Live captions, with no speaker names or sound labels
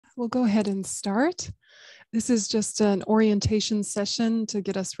we'll go ahead and start. This is just an orientation session to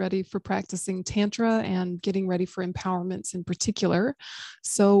get us ready for practicing Tantra and getting ready for empowerments in particular.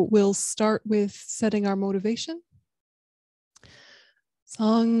 So we'll start with setting our motivation.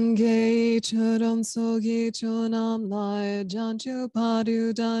 Sangye churon sogi chunam lai janchu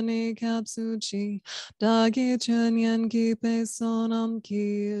padu dani kapsuchi dagi chunyan ki pe sonam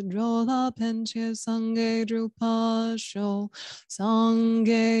ki drola penche sangye drupa sho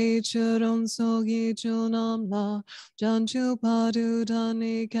sangye churon sogi chunam la janchu padu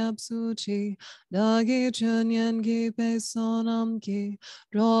dani kapsuchi dagi chunyan ki pe sonam ki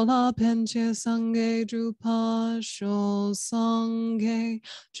drola penche sangye drupa sho sangye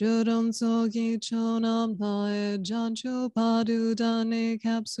Churam sogi chonam lae janchu padu dane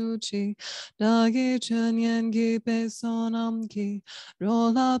kapsuchi dagi chunyan gi pe sonam ki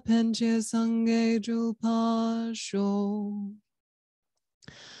rola penche sange drupa sho.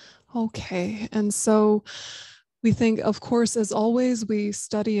 Okay, and so we think, of course, as always, we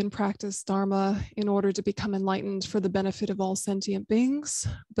study and practice Dharma in order to become enlightened for the benefit of all sentient beings.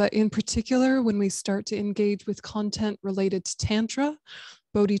 But in particular, when we start to engage with content related to Tantra,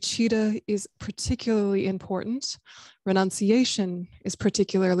 bodhicitta is particularly important, renunciation is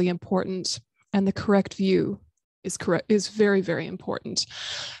particularly important, and the correct view is very, very important,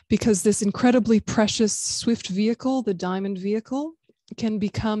 because this incredibly precious swift vehicle, the diamond vehicle, can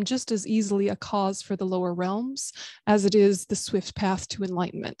become just as easily a cause for the lower realms as it is the swift path to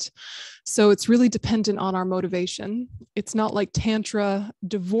enlightenment. So it's really dependent on our motivation. It's not like Tantra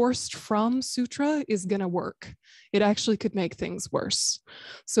divorced from Sutra is going to work. It actually could make things worse.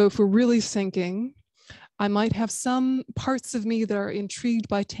 So if we're really thinking, I might have some parts of me that are intrigued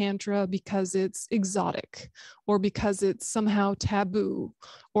by Tantra because it's exotic, or because it's somehow taboo,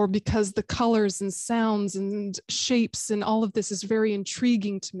 or because the colors and sounds and shapes and all of this is very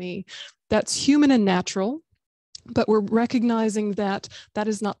intriguing to me. That's human and natural, but we're recognizing that that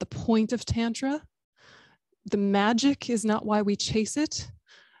is not the point of Tantra. The magic is not why we chase it.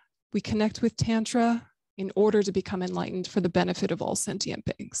 We connect with Tantra in order to become enlightened for the benefit of all sentient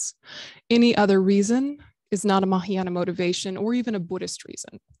beings. Any other reason is not a Mahayana motivation or even a Buddhist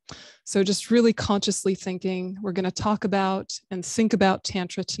reason. So just really consciously thinking, we're going to talk about and think about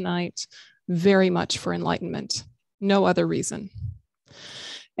Tantra tonight very much for enlightenment, no other reason.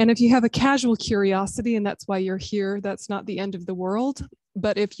 And if you have a casual curiosity and that's why you're here, that's not the end of the world.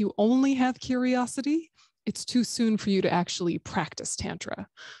 But if you only have curiosity, it's too soon for you to actually practice Tantra.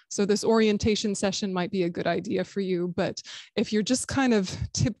 So this orientation session might be a good idea for you, but if you're just kind of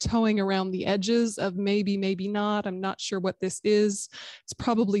tiptoeing around the edges of maybe, maybe not, I'm not sure what this is, it's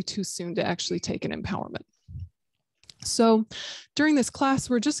probably too soon to actually take an empowerment. So during this class,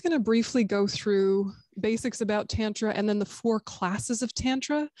 we're just going to briefly go through basics about Tantra and then the 4 classes of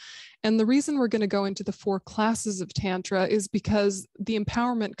Tantra. And the reason we're going to go into the 4 classes of Tantra is because the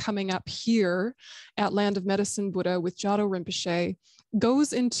empowerment coming up here at Land of Medicine Buddha with Jhado Rinpoche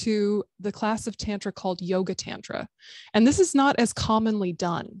goes into the class of Tantra called Yoga Tantra. And this is not as commonly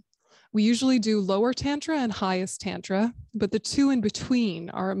done. We usually do lower Tantra and highest Tantra, but the 2 in between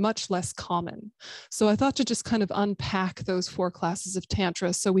are much less common. So I thought to just kind of unpack those 4 classes of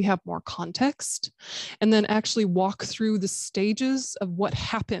Tantra so we have more context, and then actually walk through the stages of what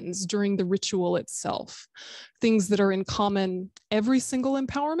happens during the ritual itself. Things that are in common every single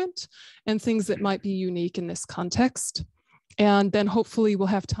empowerment and things that might be unique in this context. And then hopefully we'll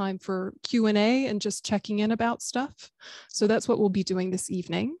have time for Q&A and just checking in about stuff. So that's what we'll be doing this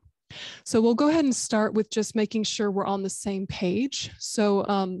evening. So we'll go ahead and start with just making sure we're on the same page.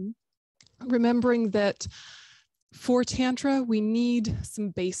 So remembering that for Tantra, we need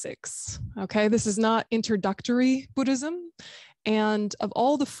some basics, okay? This is not introductory Buddhism. And of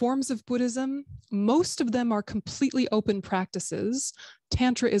all the forms of Buddhism, most of them are completely open practices.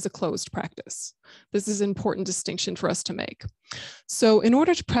 Tantra is a closed practice. This is an important distinction for us to make. So in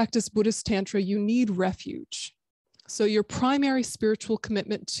order to practice Buddhist Tantra, you need refuge. So your primary spiritual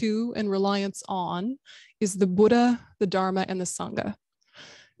commitment to and reliance on is the Buddha, the Dharma, and the Sangha.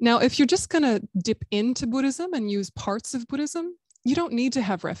 Now, if you're just going to dip into Buddhism and use parts of Buddhism, you don't need to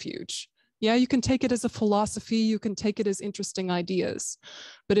have refuge. Yeah, you can take it as a philosophy, you can take it as interesting ideas.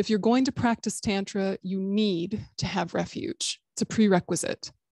 But if you're going to practice Tantra, you need to have refuge. It's a prerequisite.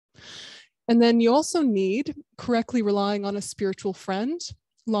 And then you also need correctly relying on a spiritual friend,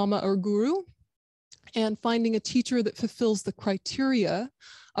 Lama or Guru, and finding a teacher that fulfills the criteria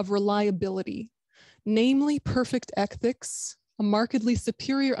of reliability, namely perfect ethics, a markedly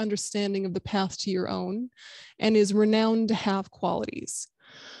superior understanding of the path to your own, and is renowned to have qualities.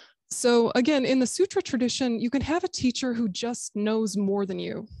 So again, in the sutra tradition, you can have a teacher who just knows more than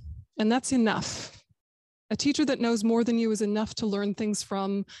you. And that's enough. A teacher that knows more than you is enough to learn things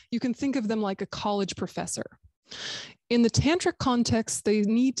from. You can think of them like a college professor. In the tantric context, they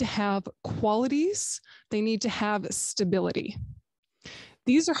need to have qualities. They need to have stability.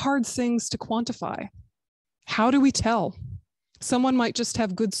 These are hard things to quantify. How do we tell? Someone might just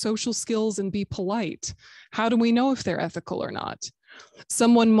have good social skills and be polite. How do we know if they're ethical or not?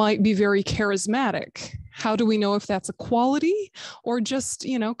 Someone might be very charismatic. How do we know if that's a quality or just,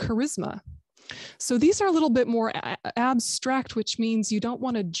 charisma? So these are a little bit more abstract, which means you don't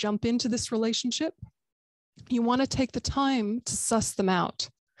want to jump into this relationship. You want to take the time to suss them out.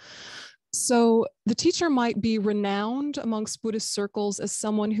 So the teacher might be renowned amongst Buddhist circles as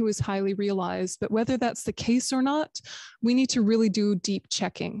someone who is highly realized, but whether that's the case or not, we need to really do deep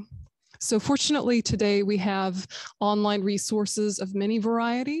checking. So fortunately today we have online resources of many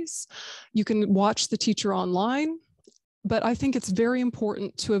varieties. You can watch the teacher online, but I think it's very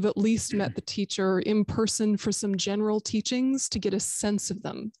important to have at least met the teacher in person for some general teachings to get a sense of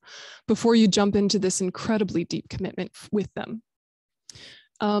them before you jump into this incredibly deep commitment with them.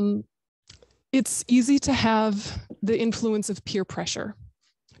 It's easy to have the influence of peer pressure,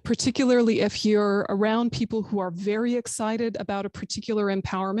 particularly if you're around people who are very excited about a particular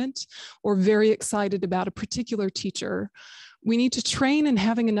empowerment or very excited about a particular teacher. We need to train in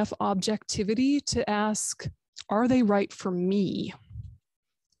having enough objectivity to ask, are they right for me?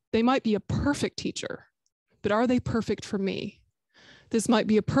 They might be a perfect teacher, but are they perfect for me? This might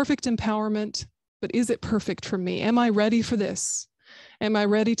be a perfect empowerment, but is it perfect for me? Am I ready for this? Am I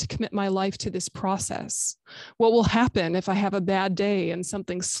ready to commit my life to this process? What will happen if I have a bad day and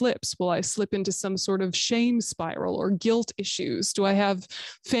something slips? Will I slip into some sort of shame spiral or guilt issues? Do I have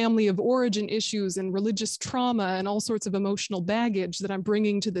family of origin issues and religious trauma and all sorts of emotional baggage that I'm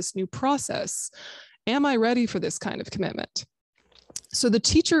bringing to this new process? Am I ready for this kind of commitment? So the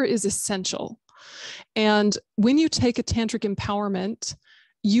teacher is essential. And when you take a tantric empowerment,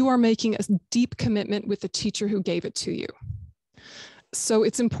 you are making a deep commitment with the teacher who gave it to you. So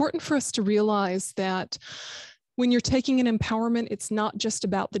it's important for us to realize that when you're taking an empowerment, it's not just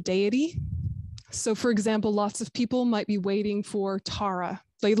about the deity. So for example, lots of people might be waiting for Tara.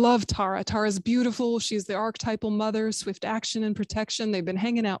 They love Tara. Tara's beautiful. She's the archetypal mother, swift action and protection. They've been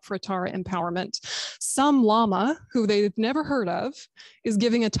hanging out for a Tara empowerment. Some lama who they've never heard of is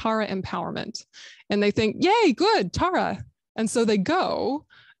giving a Tara empowerment. And they think, yay, good, Tara. And so they go,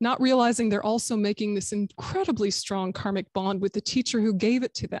 not realizing they're also making this incredibly strong karmic bond with the teacher who gave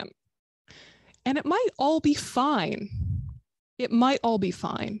it to them. And it might all be fine. It might all be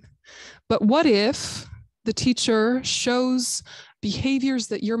fine. But what if the teacher shows behaviors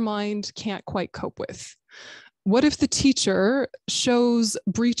that your mind can't quite cope with? What if the teacher shows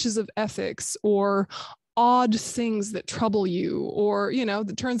breaches of ethics or odd things that trouble you, or,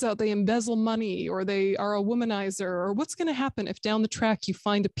 it turns out they embezzle money or they are a womanizer? Or what's going to happen if down the track you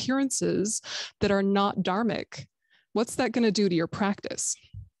find appearances that are not dharmic? What's that going to do to your practice?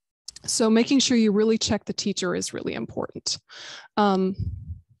 So making sure you really check the teacher is really important.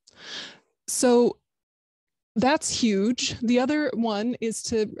 So that's huge. The other one is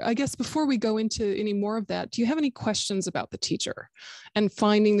to, I guess, before we go into any more of that, do you have any questions about the teacher and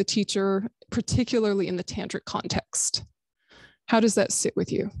finding the teacher, particularly in the tantric context? How does that sit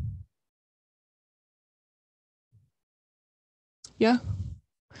with you? Yeah.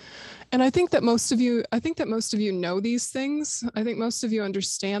 And I think that most of you know these things. I think most of you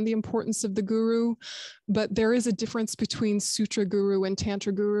understand the importance of the guru, but there is a difference between sutra guru and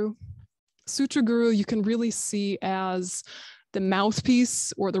tantra guru. Sutra guru, you can really see as the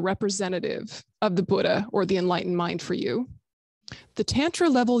mouthpiece or the representative of the Buddha or the enlightened mind for you. The tantra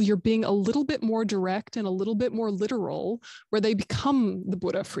level, you're being a little bit more direct and a little bit more literal, where they become the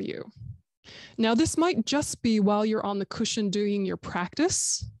Buddha for you. Now, this might just be while you're on the cushion doing your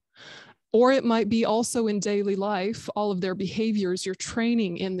practice, or it might be also in daily life, all of their behaviors, you're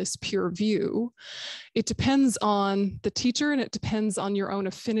training in this pure view. It depends on the teacher and it depends on your own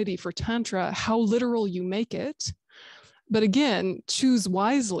affinity for Tantra, how literal you make it. But again, choose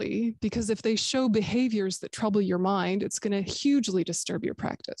wisely, because if they show behaviors that trouble your mind, it's going to hugely disturb your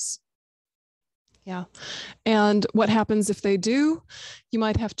practice. Yeah. And what happens if they do? You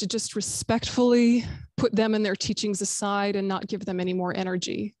might have to just respectfully put them and their teachings aside and not give them any more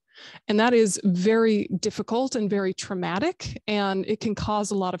energy. And that is very difficult and very traumatic, and it can cause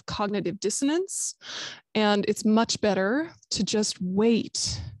a lot of cognitive dissonance. And it's much better to just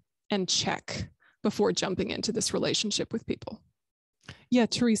wait and check before jumping into this relationship with people. Yeah,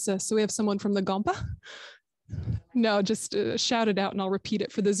 Teresa, so we have someone from the Gompa? No, just shout it out and I'll repeat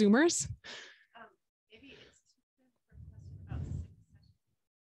it for the Zoomers.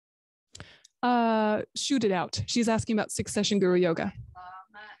 Shoot it out. She's asking about succession guru yoga.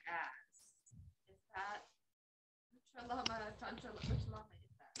 Lama asks, is that which lama, tantra, which lama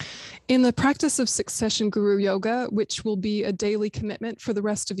is that? In the practice of succession guru yoga, which will be a daily commitment for the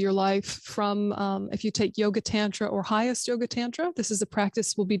rest of your life from if you take yoga tantra or highest yoga tantra, this is a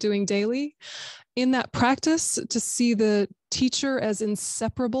practice we'll be doing daily. In that practice, to see the teacher as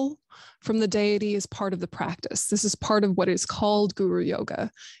inseparable from the deity is part of the practice. This is part of what is called guru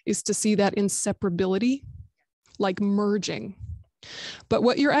yoga, is to see that inseparability, like merging. But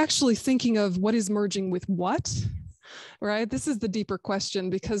what you're actually thinking of, what is merging with what, right? This is the deeper question,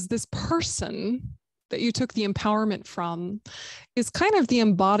 because this person that you took the empowerment from is kind of the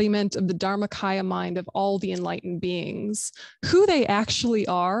embodiment of the Dharmakaya mind of all the enlightened beings. Who they actually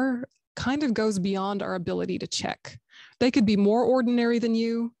are kind of goes beyond our ability to check. They could be more ordinary than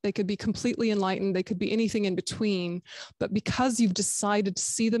you. They could be completely enlightened. They could be anything in between. But because you've decided to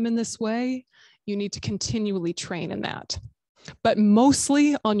see them in this way, you need to continually train in that. But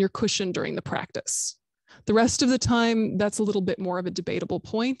mostly on your cushion during the practice. The rest of the time, that's a little bit more of a debatable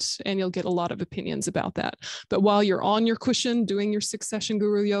point, and you'll get a lot of opinions about that. But while you're on your cushion doing your succession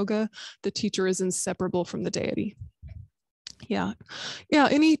guru yoga, the teacher is inseparable from the deity. Yeah. Yeah.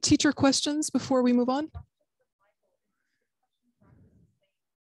 Any teacher questions before we move on?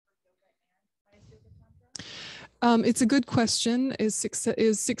 It's a good question. Is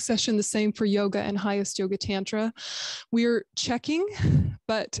succession the same for yoga and highest yoga tantra? We're checking,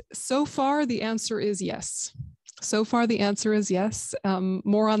 but so far the answer is yes. So far the answer is yes.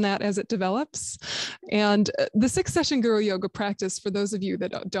 More on that as it develops. And the succession guru yoga practice, for those of you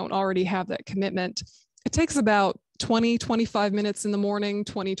that don't already have that commitment, it takes about 20, 25 minutes in the morning,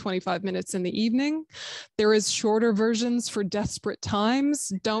 20, 25 minutes in the evening. There is shorter versions for desperate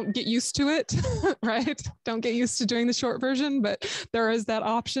times. Don't get used to it, right? Don't get used to doing the short version, but there is that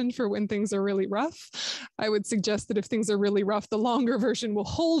option for when things are really rough. I would suggest that if things are really rough, the longer version will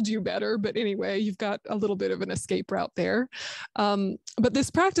hold you better. But anyway, you've got a little bit of an escape route there. But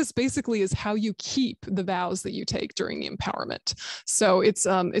this practice basically is how you keep the vows that you take during the empowerment. So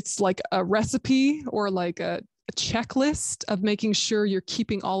it's like a recipe or like a checklist of making sure you're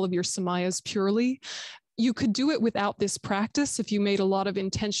keeping all of your samayas purely. You could do it without this practice if you made a lot of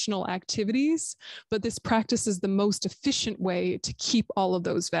intentional activities, but this practice is the most efficient way to keep all of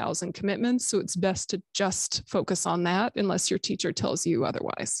those vows and commitments. So it's best to just focus on that unless your teacher tells you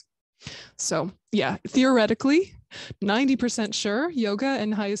otherwise. So yeah, theoretically, 90% sure yoga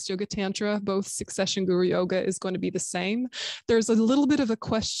and highest yoga tantra, both succession guru yoga, is going to be the same. There's a little bit of a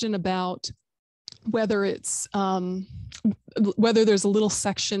question about whether it's whether there's a little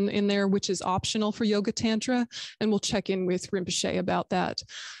section in there which is optional for yoga tantra, and we'll check in with Rinpoche about that.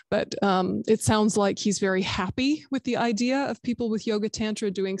 But it sounds like he's very happy with the idea of people with yoga tantra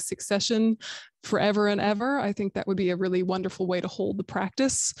doing succession forever and ever. I think that would be a really wonderful way to hold the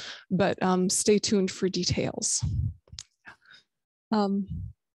practice, but stay tuned for details.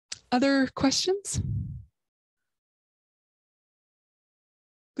 Other questions?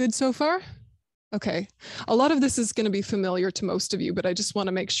 Good so far? Okay, a lot of this is going to be familiar to most of you, but I just want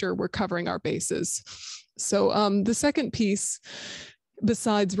to make sure we're covering our bases. So the second piece,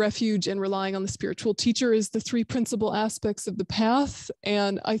 besides refuge and relying on the spiritual teacher, is the three principal aspects of the path.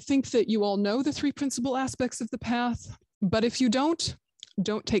 And I think that you all know the three principal aspects of the path, but if you don't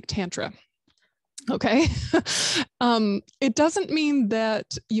take Tantra. Okay, it doesn't mean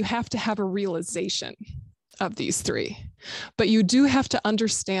that you have to have a realization of these three, but you do have to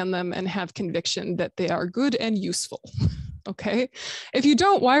understand them and have conviction that they are good and useful. Okay, if you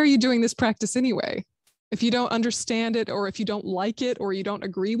don't, why are you doing this practice anyway? If you don't understand it, or if you don't like it, or you don't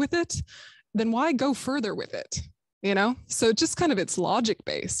agree with it, then why go further with it? You know, so just kind of it's logic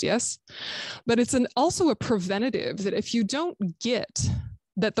based, yes, but it's also a preventative that if you don't get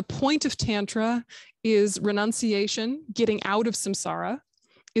that the point of Tantra is renunciation, getting out of samsara,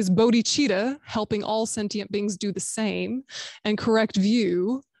 is bodhicitta, helping all sentient beings do the same, and correct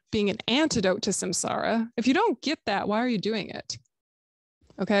view, being an antidote to samsara. If you don't get that, why are you doing it?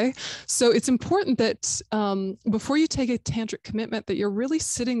 Okay, so it's important that before you take a tantric commitment, that you're really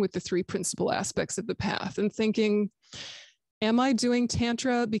sitting with the three principal aspects of the path and thinking, am I doing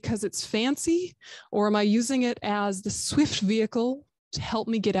Tantra because it's fancy, or am I using it as the swift vehicle to help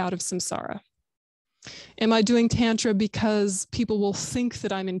me get out of samsara? Am I doing Tantra because people will think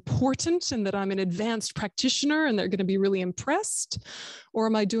that I'm important and that I'm an advanced practitioner and they're going to be really impressed? Or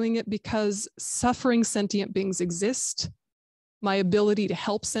am I doing it because suffering sentient beings exist? My ability to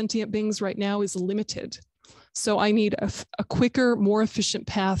help sentient beings right now is limited. So I need a quicker, more efficient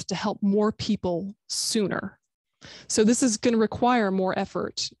path to help more people sooner. So this is going to require more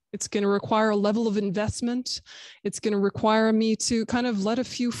effort. It's going to require a level of investment. It's going to require me to kind of let a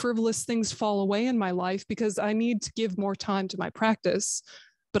few frivolous things fall away in my life because I need to give more time to my practice,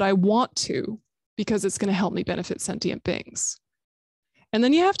 but I want to because it's going to help me benefit sentient beings. And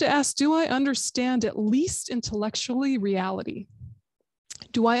then you have to ask, do I understand at least intellectually reality?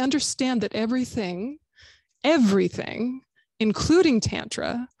 Do I understand that everything, including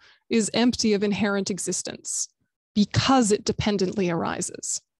Tantra, is empty of inherent existence because it dependently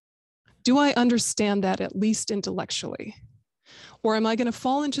arises? Do I understand that at least intellectually? Or am I going to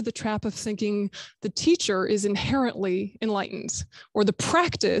fall into the trap of thinking the teacher is inherently enlightened, or the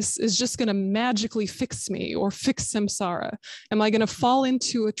practice is just going to magically fix me or fix samsara? Am I going to fall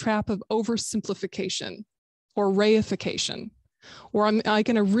into a trap of oversimplification or reification? Or am I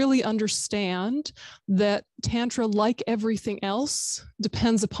going to really understand that Tantra, like everything else,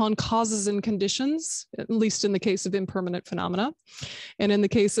 depends upon causes and conditions, at least in the case of impermanent phenomena? And in the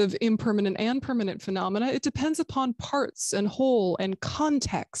case of impermanent and permanent phenomena, it depends upon parts and whole and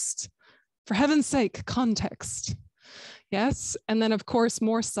context. For heaven's sake, context. Yes. And then, of course,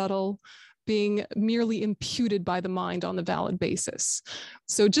 more subtle, being merely imputed by the mind on the valid basis.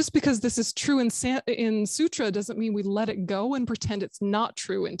 So just because this is true in Sutra doesn't mean we let it go and pretend it's not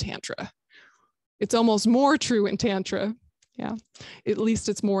true in Tantra. It's almost more true in Tantra. Yeah, at least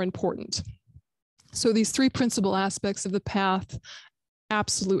it's more important. So these three principal aspects of the path,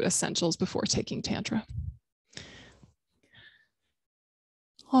 absolute essentials before taking Tantra.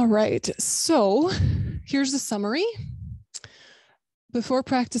 All right, so here's the summary. Before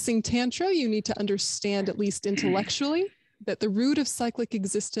practicing Tantra, you need to understand, at least intellectually, that the root of cyclic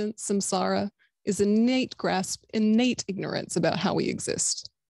existence, samsara, is innate ignorance about how we exist.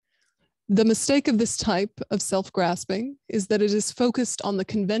 The mistake of this type of self-grasping is that it is focused on the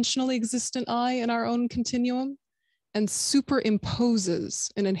conventionally existent I in our own continuum and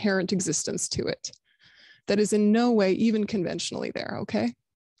superimposes an inherent existence to it that is in no way even conventionally there, okay?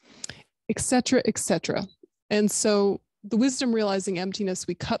 Etc., etc. And so the wisdom realizing emptiness,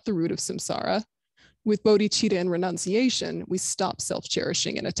 we cut the root of samsara. With bodhicitta and renunciation, we stop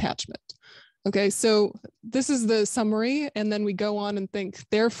self-cherishing and attachment. Okay, so this is the summary, and then we go on and think,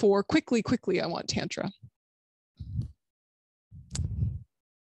 therefore, quickly, I want Tantra.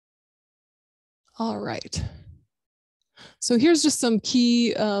 All right. So here's just some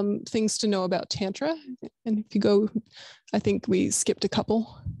key things to know about Tantra. And if you go, I think we skipped a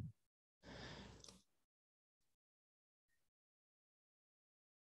couple.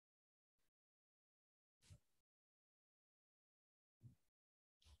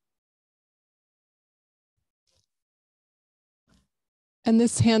 And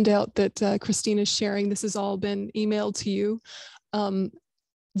this handout that Christina's sharing, this has all been emailed to you.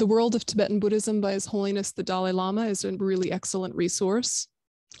 The World of Tibetan Buddhism by His Holiness the Dalai Lama is a really excellent resource.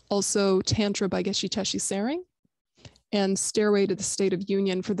 Also Tantra by Geshe Teshi Sering, and Stairway to the State of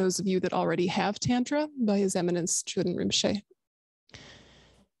Union for those of you that already have Tantra by His Eminence Jhado Rinpoche.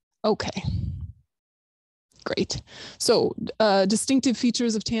 Okay, great. So distinctive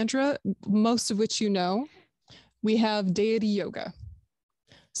features of Tantra, most of which you know. We have deity yoga.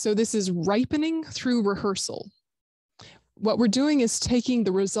 So this is ripening through rehearsal. What we're doing is taking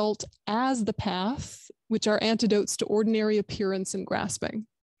the result as the path, which are antidotes to ordinary appearance and grasping.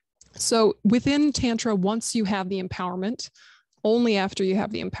 So within Tantra, once you have the empowerment, only after you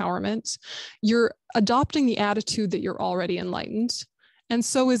have the empowerment, you're adopting the attitude that you're already enlightened, and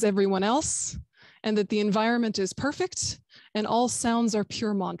so is everyone else, and that the environment is perfect, and all sounds are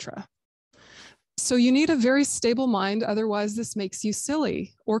pure mantra. So you need a very stable mind, otherwise this makes you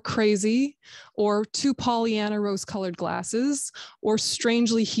silly or crazy or too Pollyanna rose-colored glasses or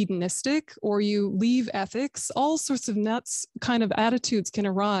strangely hedonistic, or you leave ethics. All sorts of nuts kind of attitudes can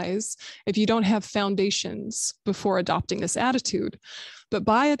arise if you don't have foundations before adopting this attitude. But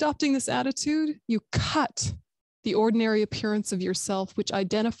by adopting this attitude, you cut the ordinary appearance of yourself, which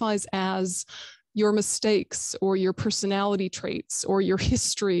identifies as your mistakes or your personality traits or your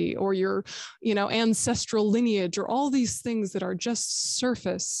history or your, ancestral lineage, or all these things that are just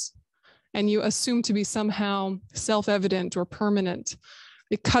surface and you assume to be somehow self-evident or permanent.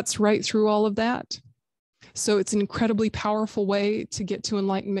 It cuts right through all of that. So it's an incredibly powerful way to get to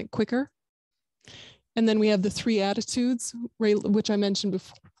enlightenment quicker. And then we have the three attitudes, which I mentioned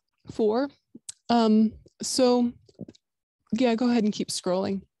before. So yeah, go ahead and keep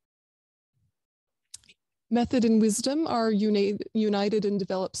scrolling. Method and wisdom are united and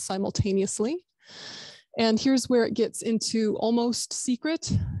developed simultaneously. And here's where it gets into almost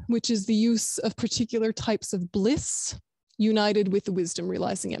secret, which is the use of particular types of bliss united with the wisdom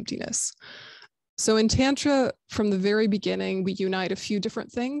realizing emptiness. So in Tantra, from the very beginning, we unite a few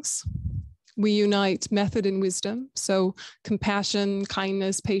different things. We unite method and wisdom. So compassion,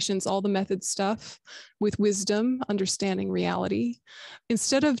 kindness, patience, all the method stuff with wisdom, understanding reality.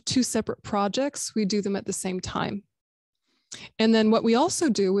 Instead of two separate projects, we do them at the same time. And then what we also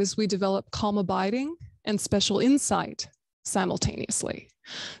do is we develop calm abiding and special insight simultaneously.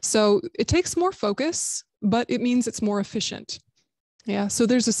 So it takes more focus, but it means it's more efficient. Yeah, so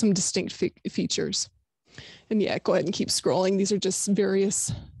there's some distinct features. And yeah, go ahead and keep scrolling. These are just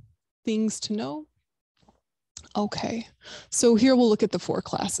various things to know. Okay, so here we'll look at the 4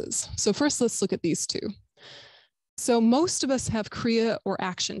 classes. So first, let's look at these 2. So most of us have Kriya or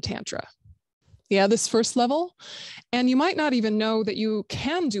Action Tantra. Yeah, this first level. And you might not even know that you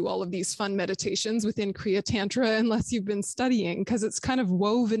can do all of these fun meditations within Kriya Tantra unless you've been studying, because it's kind of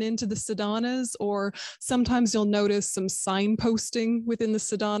woven into the sadhanas, or sometimes you'll notice some signposting within the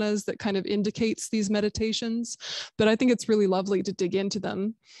sadhanas that kind of indicates these meditations. But I think it's really lovely to dig into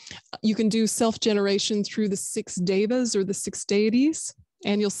them. You can do self-generation through the 6 devas or the 6 deities.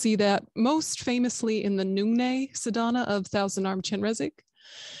 And you'll see that most famously in the Nungne sadhana of Thousand Arm Chenrezig.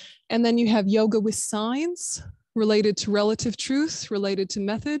 And then you have yoga with signs related to relative truth, related to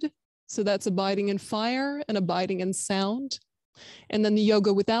method. So that's abiding in fire and abiding in sound. And then the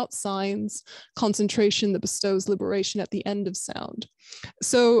yoga without signs, concentration that bestows liberation at the end of sound.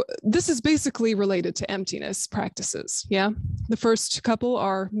 So this is basically related to emptiness practices. Yeah. The first couple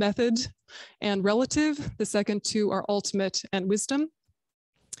are method and relative. The second 2 are ultimate and wisdom.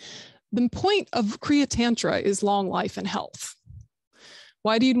 The point of Kriya Tantra is long life and health.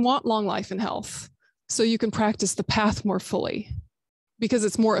 Why do you want long life and health? So you can practice the path more fully, because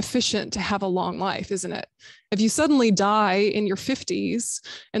it's more efficient to have a long life, isn't it? If you suddenly die in your 50s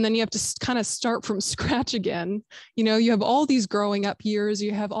and then you have to kind of start from scratch again, you know, you have all these growing up years,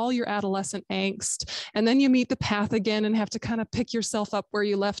 you have all your adolescent angst, and then you meet the path again and have to kind of pick yourself up where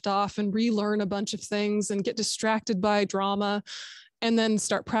you left off and relearn a bunch of things and get distracted by drama and then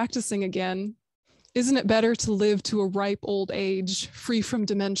start practicing again. Isn't it better to live to a ripe old age, free from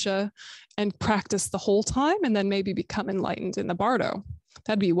dementia, and practice the whole time and then maybe become enlightened in the bardo?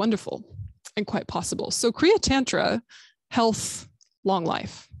 That'd be wonderful and quite possible. So Kriya Tantra, health, long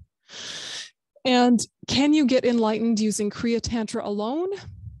life. And can you get enlightened using Kriya Tantra alone?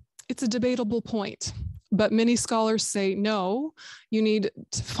 It's a debatable point, but many scholars say no, you need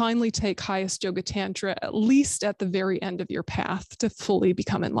to finally take highest yoga tantra at least at the very end of your path to fully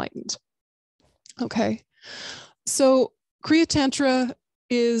become enlightened. Okay, so Kriya Tantra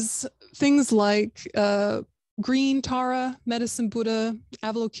is things like Green Tara, Medicine Buddha,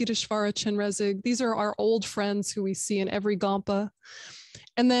 Avalokiteshvara Chenrezig. These are our old friends who we see in every Gampa.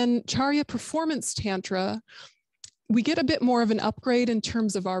 And then Charya Performance Tantra, we get a bit more of an upgrade in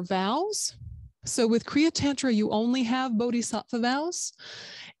terms of our vows. So with Kriya Tantra, you only have Bodhisattva vows.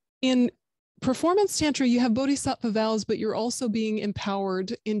 In Performance Tantra, you have Bodhisattva vows, but you're also being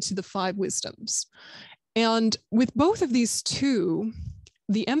empowered into the 5 wisdoms. And with both of these 2,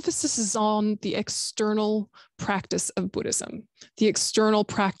 the emphasis is on the external practice of Buddhism, the external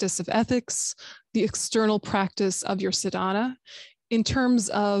practice of ethics, the external practice of your sadhana, in terms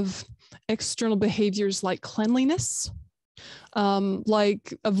of external behaviors like cleanliness,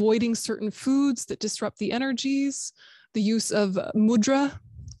 like avoiding certain foods that disrupt the energies, the use of mudra,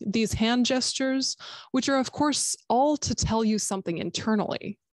 these hand gestures, which are, of course, all to tell you something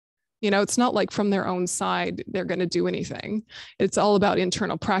internally. You know, it's not like from their own side, they're going to do anything. It's all about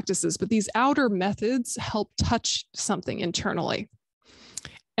internal practices, but these outer methods help touch something internally.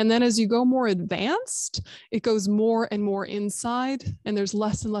 And then as you go more advanced, it goes more and more inside, and there's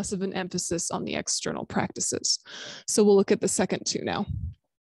less and less of an emphasis on the external practices. So we'll look at the second 2 now.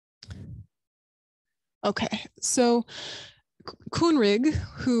 Okay, so Kunrig,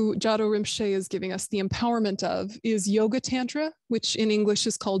 who Jhado Rinpoche is giving us the empowerment of, is Yoga Tantra, which in English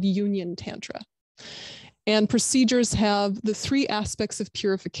is called Union Tantra. And procedures have the 3 aspects of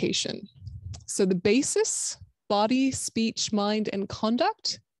purification. So the basis, body, speech, mind, and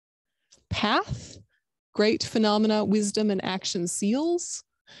conduct. Path, great phenomena, wisdom, and action seals.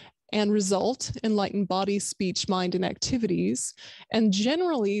 And result, enlightened body, speech, mind, and activities. And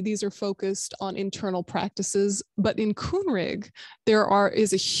generally, these are focused on internal practices, but in Kunrig,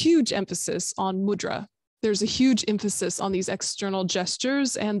 is a huge emphasis on mudra. There's a huge emphasis on these external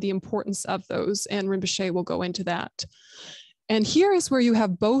gestures and the importance of those, and Rinpoche will go into that. And here is where you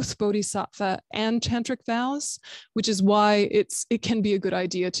have both Bodhisattva and Tantric vows, which is why it can be a good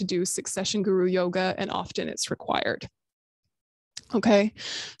idea to do succession guru yoga, and often it's required. Okay,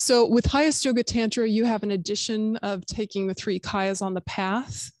 so with highest yoga tantra, you have an addition of taking the 3 kayas on the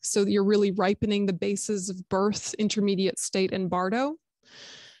path. So you're really ripening the bases of birth, intermediate state, and bardo.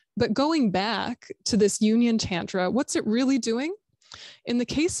 But going back to this union tantra, what's it really doing? In the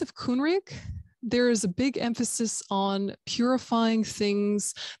case of Kunrig, there is a big emphasis on purifying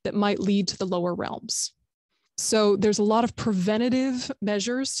things that might lead to the lower realms. So there's a lot of preventative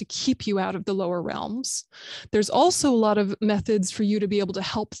measures to keep you out of the lower realms. There's also a lot of methods for you to be able to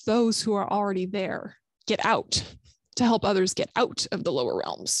help those who are already there get out, to help others get out of the lower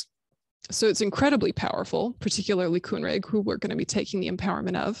realms. So it's incredibly powerful, particularly Kunrig, who we're going to be taking the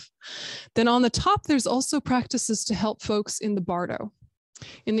empowerment of. Then on the top, there's also practices to help folks in the bardo,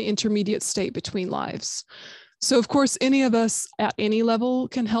 in the intermediate state between lives. So of course, any of us at any level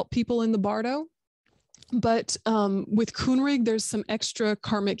can help people in the bardo. But with Kunrig, there's some extra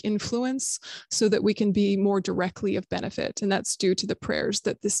karmic influence so that we can be more directly of benefit. And that's due to the prayers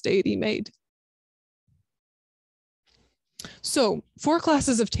that this deity made. So 4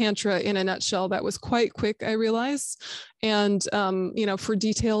 classes of Tantra in a nutshell. That was quite quick, I realize. And, you know, for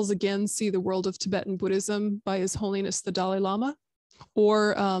details, again, see The World of Tibetan Buddhism by His Holiness the Dalai Lama,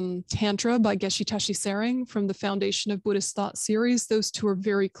 or Tantra by Geshe Tashi Tsering from the Foundation of Buddhist Thought series. Those 2 are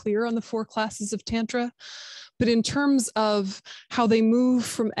very clear on the 4 classes of Tantra. But in terms of how they move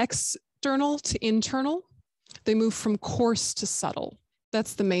from external to internal, they move from coarse to subtle.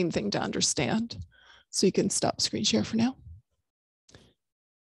 That's the main thing to understand. So you can stop screen share for now.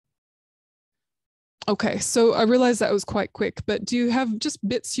 Okay, so I realize that was quite quick, but do you have just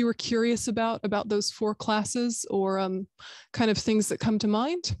bits you were curious about those 4 classes, or kind of things that come to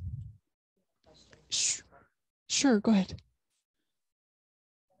mind? Sure, go ahead.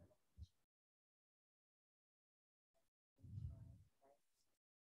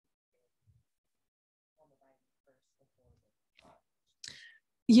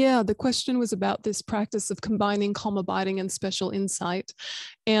 Yeah, the question was about this practice of combining calm abiding and special insight.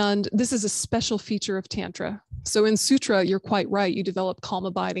 And this is a special feature of Tantra. So in Sutra, you're quite right. You develop calm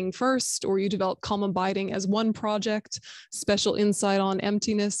abiding first, or you develop calm abiding as one project, special insight on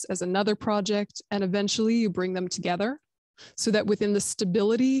emptiness as another project, and eventually you bring them together so that within the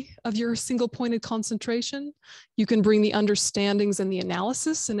stability of your single pointed concentration, you can bring the understandings and the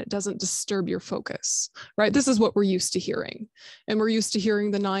analysis, and it doesn't disturb your focus, right? This is what we're used to hearing. And we're used to hearing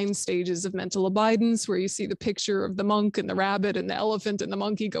the 9 stages of mental abidance, where you see the picture of the monk and the rabbit and the elephant and the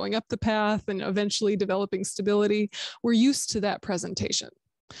monkey going up the path and eventually developing stability. We're used to that presentation.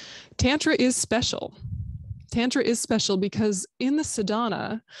 Tantra is special. Tantra is special because in the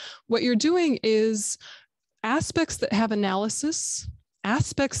sadhana, what you're doing is aspects that have analysis,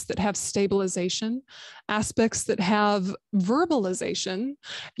 aspects that have stabilization, aspects that have verbalization.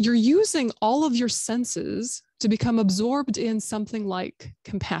 You're using all of your senses to become absorbed in something like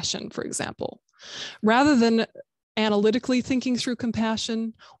compassion, for example. Rather than analytically thinking through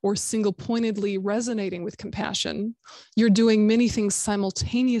compassion or single-pointedly resonating with compassion, you're doing many things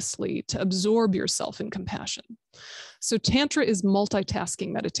simultaneously to absorb yourself in compassion. So Tantra is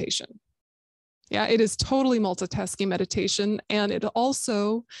multitasking meditation. Yeah, it is totally multitasking meditation, and it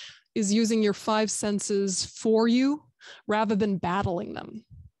also is using your 5 senses for you rather than battling them.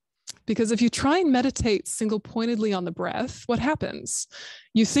 Because if you try and meditate single-pointedly on the breath, what happens?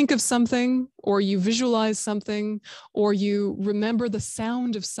 You think of something, or you visualize something, or you remember the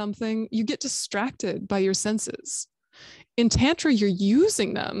sound of something, you get distracted by your senses. In Tantra, you're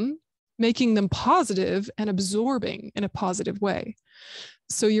using them, making them positive and absorbing in a positive way.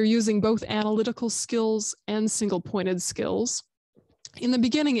 So you're using both analytical skills and single-pointed skills. In the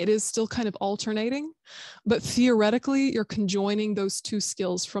beginning, it is still kind of alternating, but theoretically, you're conjoining those 2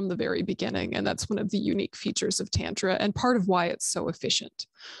 skills from the very beginning. And that's one of the unique features of Tantra and part of why it's so efficient.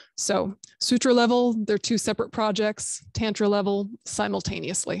 So Sutra level, they're 2 separate projects. Tantra level,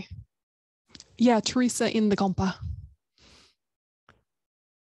 simultaneously. Yeah, Teresa in the Gompa.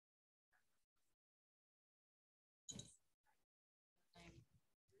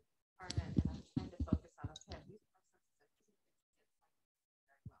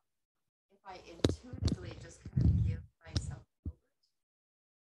 I intuitively just kind of give myself over,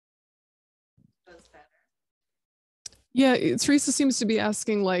 goes better. Yeah, Teresa seems to be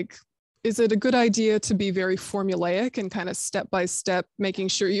asking, like, is it a good idea to be very formulaic and kind of step by step, making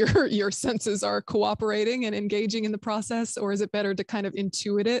sure your senses are cooperating and engaging in the process? Or is it better to kind of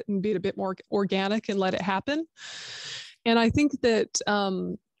intuit it and be a bit more organic and let it happen? And I think that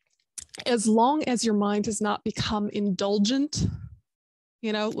as long as your mind has not become indulgent,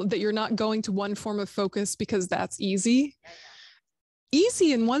 you know, that you're not going to one form of focus because that's easy,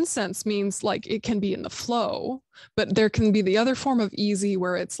 easy in one sense means like it can be in the flow, but there can be the other form of easy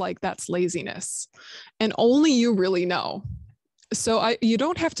where it's like that's laziness, and only you really know. So you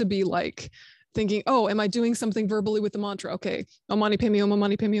don't have to be like thinking, oh, am I doing something verbally with the mantra? Okay, Om Mani Padme Hum, Om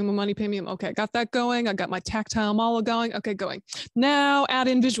Mani Padme Hum, Om Mani Padme Hum. Okay, I got that going. I got my tactile mala going. Okay, going. Now add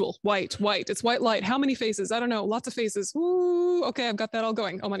in visual, white. It's white light. How many faces? I don't know. Lots of faces. Ooh, okay, I've got that all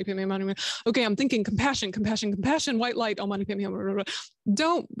going. Om Mani Padme Hum, Om Mani Padme Hum. Okay, I'm thinking compassion, white light. Om Mani Padme Hum.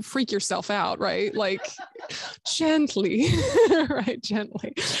 Don't freak yourself out, right? Like gently, right?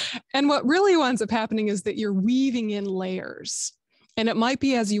 Gently. And what really winds up happening is that you're weaving in layers. And it might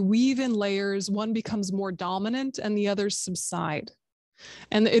be as you weave in layers, one becomes more dominant and the others subside.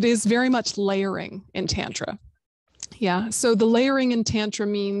 And it is very much layering in Tantra. Yeah, so the layering in Tantra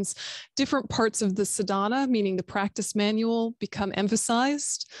means different parts of the sadhana, meaning the practice manual, become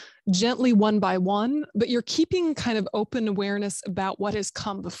emphasized gently one by one, but you're keeping kind of open awareness about what has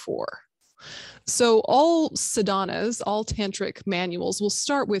come before. So all sadhanas, all Tantric manuals will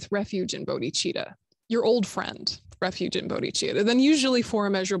start with refuge in bodhicitta, your old friend. Refuge in bodhicitta, then usually four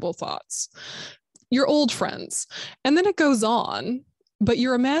immeasurable thoughts, your old friends. And then it goes on, but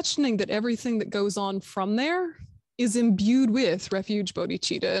you're imagining that everything that goes on from there is imbued with refuge,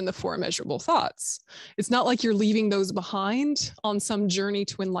 bodhicitta, and the four immeasurable thoughts. It's not like you're leaving those behind on some journey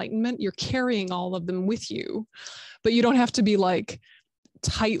to enlightenment. You're carrying all of them with you, but you don't have to be like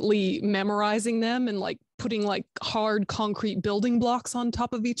tightly memorizing them and like putting like hard concrete building blocks on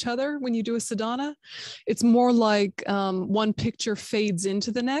top of each other when you do a sadhana. It's more like one picture fades into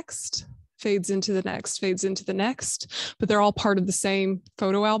the next, fades into the next, fades into the next, but they're all part of the same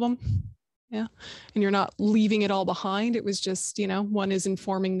photo album. Yeah. And you're not leaving it all behind. It was just, you know, one is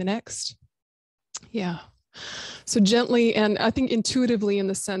informing the next. Yeah. So gently, and I think intuitively in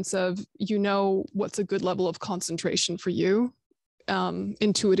the sense of, you know, what's a good level of concentration for you.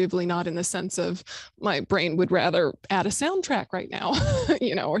 Intuitively, not in the sense of my brain would rather add a soundtrack right now,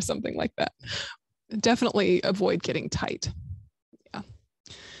 you know, or something like that. Definitely avoid getting tight. Yeah.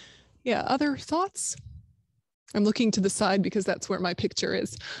 Yeah. Other thoughts? I'm looking to the side because that's where my picture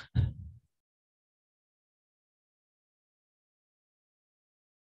is.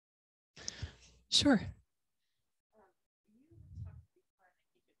 Sure.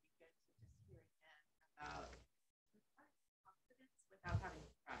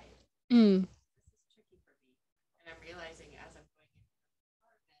 Mm. This is tricky for me. And I'm realizing as I'm going into the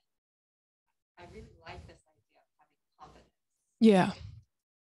department, I really like this idea of having confidence. Yeah.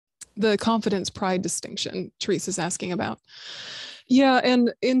 The confidence pride distinction Teresa's asking about. Yeah.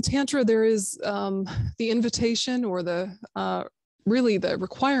 And in Tantra, there is the invitation or the really the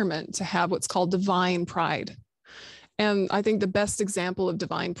requirement to have what's called divine pride. And I think the best example of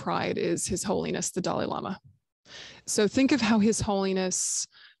divine pride is His Holiness, the Dalai Lama. So think of how His Holiness,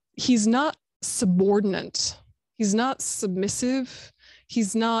 he's not subordinate. He's not submissive.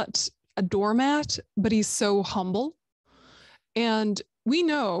 He's not a doormat, but he's so humble. And we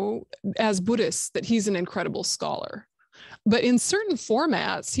know as Buddhists that he's an incredible scholar. But in certain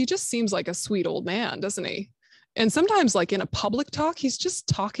formats, he just seems like a sweet old man, doesn't he? And sometimes like in a public talk, he's just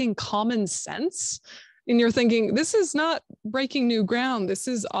talking common sense. And you're thinking, this is not breaking new ground. This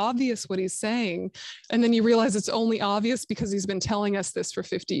is obvious what he's saying. And then you realize it's only obvious because he's been telling us this for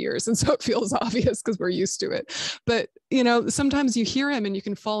 50 years. And so it feels obvious because we're used to it. But, you know, sometimes you hear him and you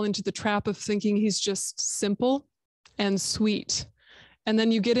can fall into the trap of thinking he's just simple and sweet. And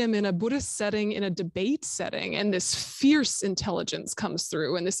then you get him in a Buddhist setting, in a debate setting, and this fierce intelligence comes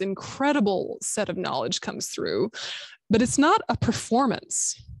through and this incredible set of knowledge comes through. But it's not a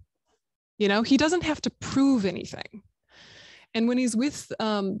performance. You know, he doesn't have to prove anything. And when he's with,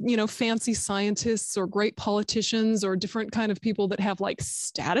 you know, fancy scientists or great politicians or different kind of people that have like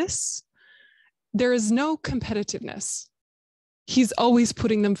status, there is no competitiveness. He's always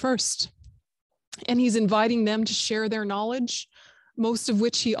putting them first. And he's inviting them to share their knowledge, most of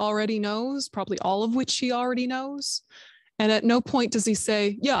which he already knows, probably all of which he already knows. And at no point does he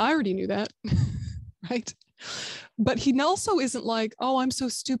say, yeah, I already knew that, right? But he also isn't like, oh, I'm so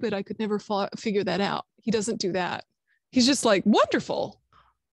stupid, I could never figure that out. He doesn't do that. He's just like, wonderful.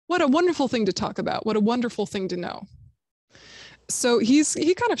 What a wonderful thing to talk about. What a wonderful thing to know. So he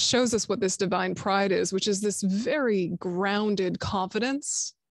kind of shows us what this divine pride is, which is this very grounded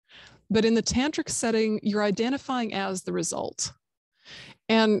confidence. But in the tantric setting, you're identifying as the result.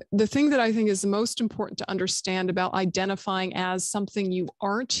 And the thing that I think is the most important to understand about identifying as something you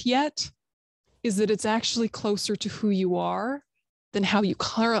aren't yet is that it's actually closer to who you are than how you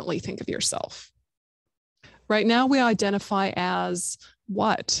currently think of yourself. Right now, we identify as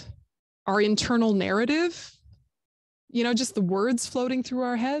what? Our internal narrative, You know, just the words floating through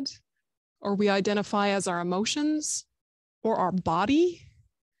our head, or we identify as our emotions, or our body,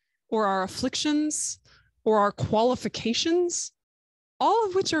 or our afflictions, or our qualifications, all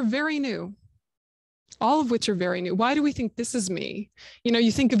of which are very new. All of which are very new. Why do we think this is me? You know,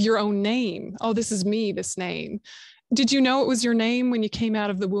 you think of your own name. Oh, this is me, this name. Did you know it was your name when you came out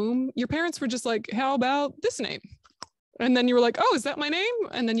of the womb? Your parents were just like, how about this name? And then you were like, oh, is that my name?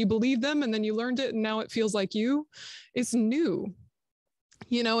 And then you believed them, and then you learned it, and now it feels like you. It's new.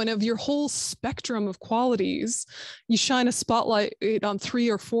 You know, and of your whole spectrum of qualities, you shine a spotlight on 3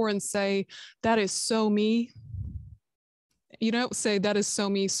 or 4 and say, that is so me. You don't say that is so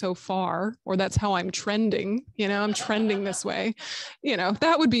me so far, or that's how I'm trending. You know, I'm trending this way. You know,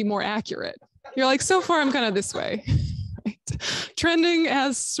 that would be more accurate. You're like, so far I'm kind of this way. Right? Trending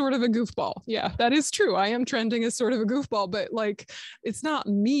as sort of a goofball. Yeah, that is true. I am trending as sort of a goofball, but like, it's not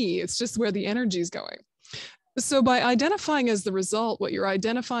me. It's just where the energy is going. So by identifying as the result, what you're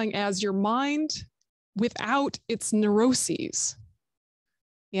identifying as your mind without its neuroses.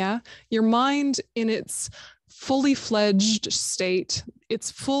 Yeah, your mind in its fully fledged state,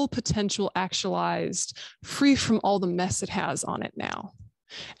 its full potential actualized, free from all the mess it has on it now.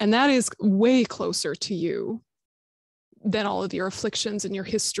 And that is way closer to you than all of your afflictions and your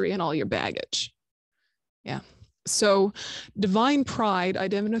history and all your baggage. Yeah. So divine pride,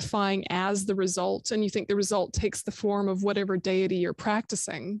 identifying as the result, and you think the result takes the form of whatever deity you're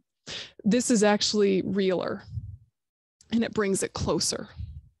practicing, this is actually realer, and it brings it closer.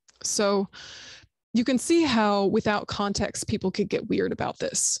 So you can see how without context, people could get weird about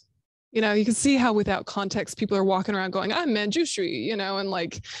this. You know, you can see how without context, people are walking around going, I'm Manjushri, you know, and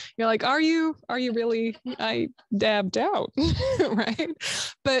like, you're like, are you really? I dabbed out, right?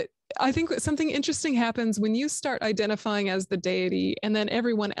 But I think something interesting happens when you start identifying as the deity and then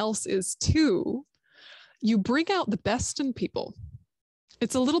everyone else is too. You bring out the best in people.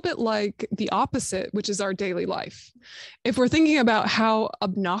 It's a little bit like the opposite, which is our daily life. If we're thinking about how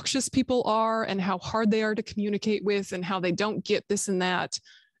obnoxious people are and how hard they are to communicate with and how they don't get this and that,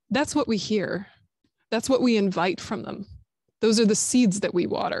 that's what we hear. That's what we invite from them. Those are the seeds that we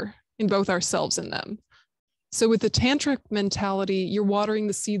water in both ourselves and them. So with the Tantric mentality, you're watering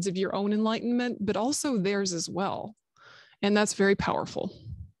the seeds of your own enlightenment, but also theirs as well. And that's very powerful.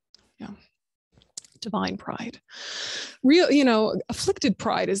 Yeah. Divine pride. Real, you know, afflicted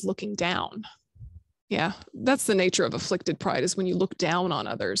pride is looking down. Yeah, that's the nature of afflicted pride, is when you look down on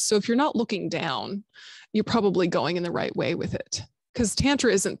others. So if you're not looking down, you're probably going in the right way with it. Because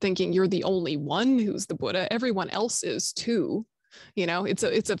Tantra isn't thinking you're the only one who's the Buddha. Everyone else is too. You know, it's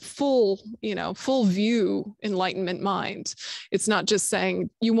a full, you know, full view enlightenment mind. It's not just saying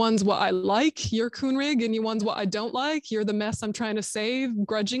you one's what I like, you're Kunrig, and you one's what I don't like, you're the mess I'm trying to save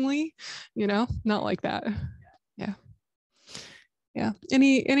grudgingly, you know, not like that. Yeah. Yeah.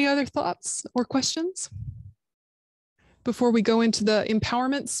 Any other thoughts or questions before we go into the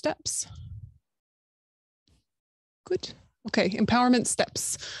empowerment steps? Good. Okay, empowerment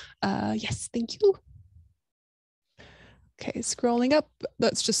steps. Yes, thank you. Okay, scrolling up,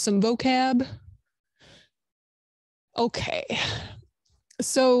 that's just some vocab. Okay,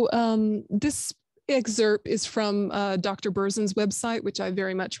 so this excerpt is from Dr. Berzin's website, which I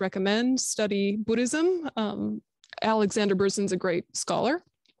very much recommend. Study Buddhism. Alexander Berzin's a great scholar.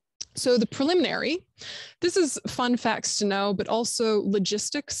 So the preliminary, this is fun facts to know, but also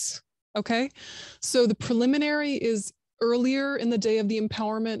logistics, okay? So the preliminary is earlier in the day of the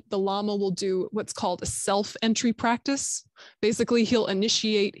empowerment, the Lama will do what's called a self-entry practice. Basically, he'll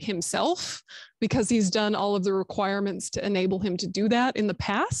initiate himself because he's done all of the requirements to enable him to do that in the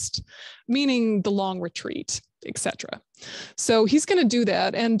past, meaning the long retreat, etc. So he's going to do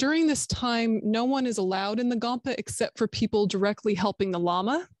that. And during this time, no one is allowed in the Gampa except for people directly helping the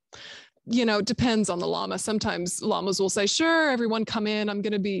Lama. You know, it depends on the Lama. Sometimes Lamas will say, sure, everyone come in. I'm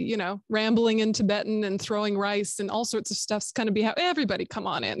going to be, you know, rambling in Tibetan and throwing rice and all sorts of stuff's going to be, everybody come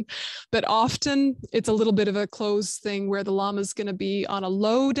on in. But often it's a little bit of a closed thing where the Lama's going to be on a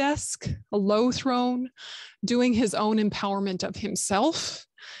low desk, a low throne, doing his own empowerment of himself.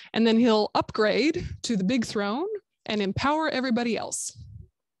 And then he'll upgrade to the big throne and empower everybody else.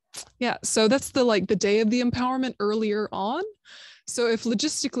 Yeah, so that's the day of the empowerment earlier on. So if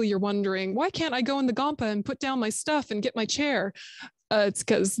logistically you're wondering, why can't I go in the Gampa and put down my stuff and get my chair? It's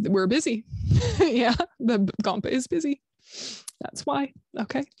because we're busy. Yeah, the Gampa is busy. That's why.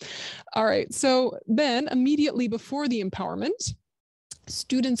 Okay. All right. So then immediately before the empowerment,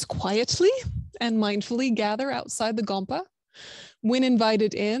 students quietly and mindfully gather outside the Gampa. When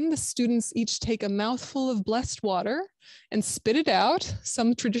invited in, the students each take a mouthful of blessed water and spit it out.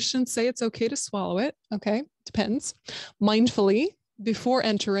 Some traditions say it's okay to swallow it. Okay. depends, mindfully before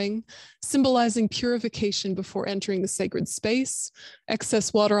entering, symbolizing purification before entering the sacred space.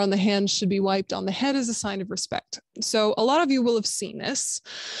 Excess water on the hands should be wiped on the head as a sign of respect. So a lot of you will have seen this,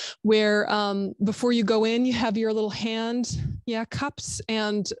 where before you go in, you have your little hand, cupped,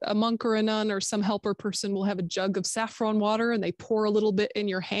 and a monk or a nun or some helper person will have a jug of saffron water, and they pour a little bit in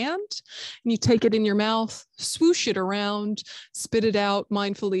your hand, and you take it in your mouth, swoosh it around, spit it out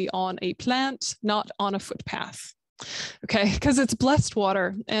mindfully on a plant, not on a footpath. Okay, because it's blessed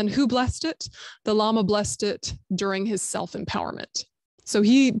water. And who blessed it? The Lama blessed it during his self-empowerment. So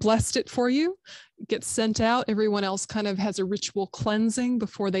he blessed it for you, it gets sent out. Everyone else kind of has a ritual cleansing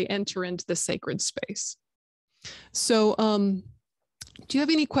before they enter into the sacred space. So do you have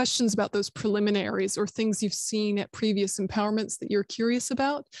any questions about those preliminaries or things you've seen at previous empowerments that you're curious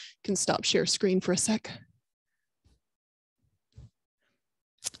about? You can stop share screen for a sec.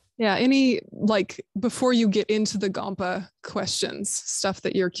 Yeah, any, like, before you get into the Gompa questions, stuff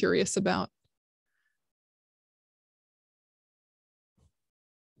that you're curious about?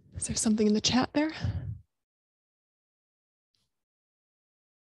 Is there something in the chat there?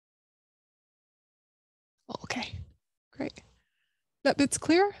 Okay, great. That bit's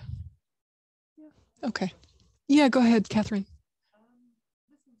clear? Yeah. Okay. Yeah, go ahead, Catherine.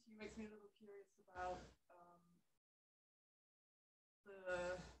 Listening to you makes me a little curious about the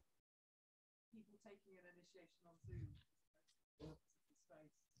people taking an initiation on Zoom.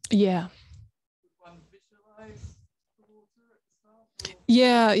 Yeah. Would one visualize the water at the start?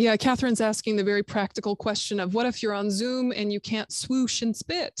 Yeah. Catherine's asking the very practical question of what if you're on Zoom and you can't swoosh and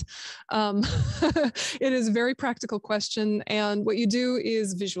spit? It is a very practical question. And what you do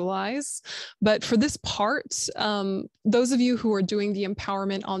is visualize. But for this part, those of you who are doing the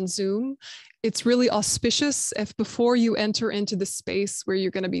empowerment on Zoom, it's really auspicious if before you enter into the space where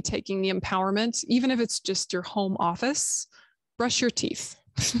you're going to be taking the empowerment, even if it's just your home office, brush your teeth.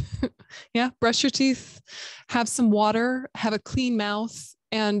 Yeah, brush your teeth, have some water, have a clean mouth.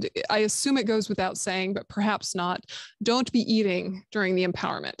 And I assume it goes without saying, but perhaps not. Don't be eating during the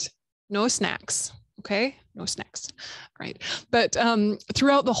empowerment. No snacks. Okay, no snacks, right? But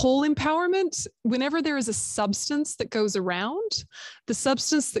throughout the whole empowerment, whenever there is a substance that goes around, the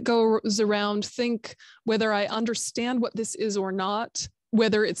substance that goes around, think whether I understand what this is or not,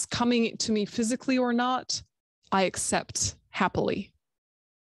 whether it's coming to me physically or not, I accept happily.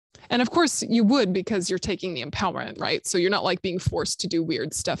 And of course you would, because you're taking the empowerment, right? So you're not like being forced to do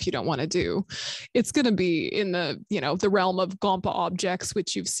weird stuff you don't want to do. It's going to be in the, the realm of Gompa objects,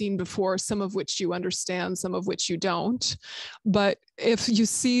 which you've seen before, some of which you understand, some of which you don't. But if you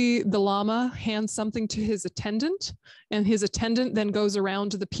see the Lama hand something to his attendant, and his attendant then goes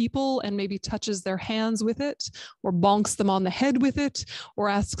around to the people and maybe touches their hands with it, or bonks them on the head with it, or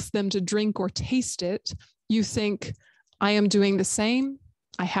asks them to drink or taste it, you think, I am doing the same.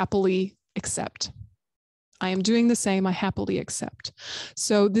 I happily accept. I am doing the same. I happily accept.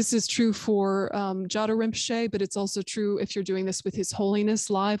 So this is true for Jhado Rinpoche, but it's also true if you're doing this with His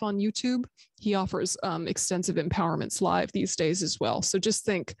Holiness live on YouTube. He offers extensive empowerments live these days as well. So just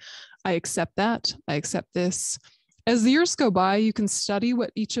think, I accept that. I accept this. As the years go by, you can study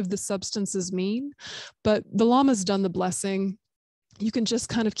what each of the substances mean, but the Lama's done the blessing. You can just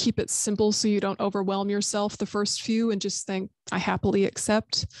kind of keep it simple so you don't overwhelm yourself the first few and just think, I happily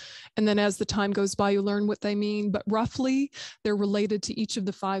accept. And then as the time goes by, you learn what they mean. But roughly, they're related to each of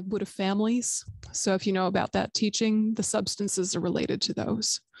the 5 Buddha families. So if you know about that teaching, the substances are related to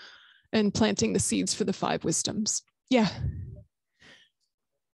those. And planting the seeds for the 5 wisdoms. Yeah.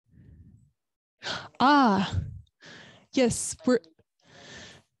 Yes.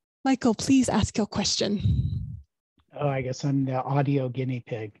 Michael, please ask your question. Oh, I guess I'm the audio guinea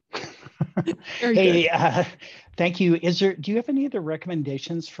pig. Hey, thank you. Do you have any other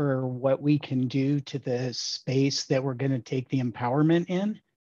recommendations for what we can do to the space that we're going to take the empowerment in?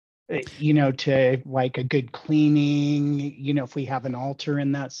 To like a good cleaning, if we have an altar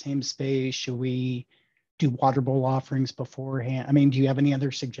in that same space, should we do water bowl offerings beforehand? I mean, do you have any other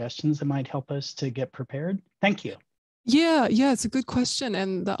suggestions that might help us to get prepared? Thank you. Yeah, it's a good question,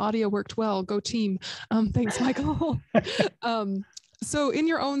 and the audio worked well. Go team. Thanks, Michael. So in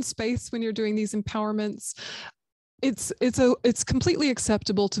your own space, when you're doing these empowerments, it's completely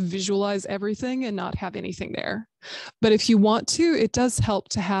acceptable to visualize everything and not have anything there. But if you want to, it does help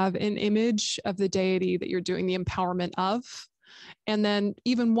to have an image of the deity that you're doing the empowerment of. And then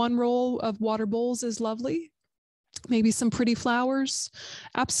even one roll of water bowls is lovely. Maybe some pretty flowers.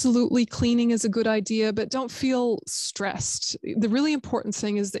 Absolutely, cleaning is a good idea, but don't feel stressed. The really important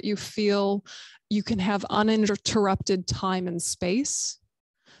thing is that you feel you can have uninterrupted time and space.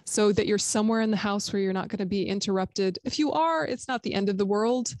 so that you're somewhere in the house where you're not going to be interrupted. If you are, it's not the end of the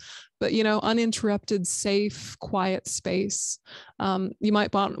world, but, you know, uninterrupted, safe, quiet space. You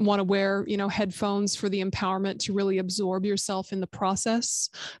might want to wear, you know, headphones for the empowerment to really absorb yourself in the process.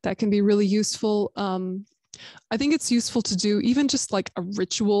 That can be really useful. I think it's useful to do even just like a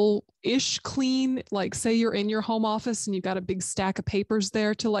ritual-ish clean, like say you're in your home office and you've got a big stack of papers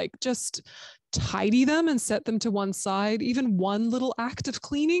there, to like just tidy them and set them to one side. Even one little act of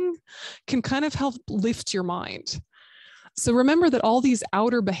cleaning can kind of help lift your mind. So remember that all these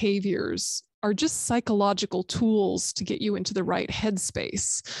outer behaviors are just psychological tools to get you into the right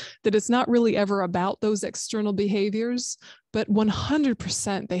headspace, that it's not really ever about those external behaviors, but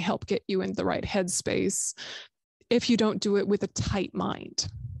 100% they help get you in the right headspace if you don't do it with a tight mind.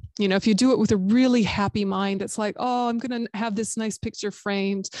 You know, if you do it with a really happy mind, it's like, oh, I'm going to have this nice picture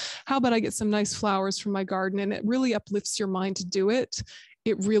framed. How about I get some nice flowers from my garden? And it really uplifts your mind to do it.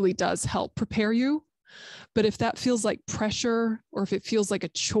 It really does help prepare you. But if that feels like pressure, or if it feels like a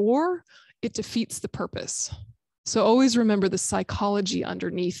chore, it defeats the purpose. So always remember the psychology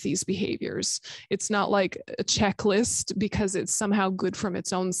underneath these behaviors. It's not like a checklist because it's somehow good from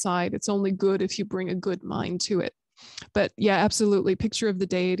its own side. It's only good if you bring a good mind to it. But yeah, absolutely. Picture of the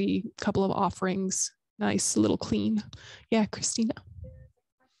deity, couple of offerings, nice little clean. Yeah, Christina.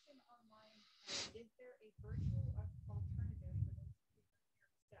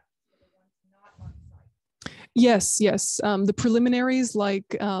 Yes, yes. The preliminaries,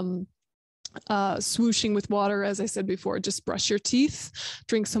 like swooshing with water, as I said before, just brush your teeth,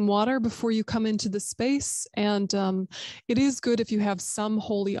 drink some water before you come into the space. And it is good if you have some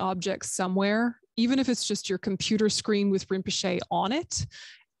holy object somewhere, even if it's just your computer screen with Rinpoche on it.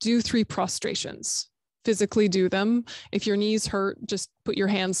 Do 3 prostrations. Physically do them. If your knees hurt, just put your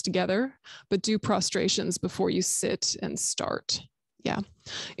hands together, but do prostrations before you sit and start. Yeah.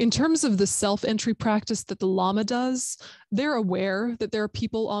 In terms of the self-entry practice that the Lama does, they're aware that there are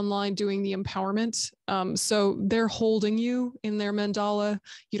people online doing the empowerment. So they're holding you in their mandala.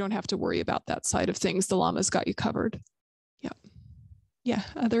 You don't have to worry about that side of things. The Lama's got you covered. Yeah. Yeah.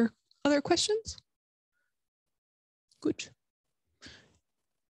 Other questions? Good.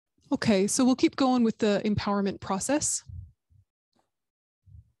 Okay, so we'll keep going with the empowerment process.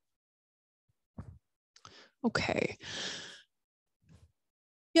 Okay.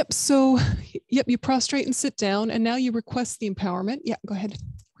 Yep, so, yep, you prostrate and sit down, and now you request the empowerment. Yeah, go ahead.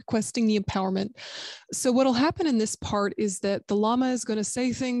 Requesting the empowerment. So what'll happen in this part is that the Lama is going to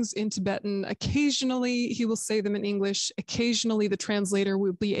say things in Tibetan. Occasionally, he will say them in English. Occasionally, the translator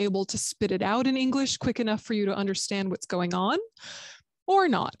will be able to spit it out in English quick enough for you to understand what's going on, or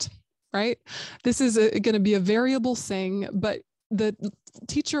not, right? This is going to be a variable thing, but the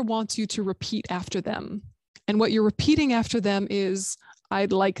teacher wants you to repeat after them. And what you're repeating after them is,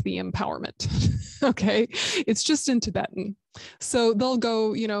 I'd like the empowerment. Okay. It's just in Tibetan. So they'll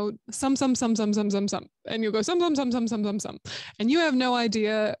go, you know, some. And you'll go some. And you have no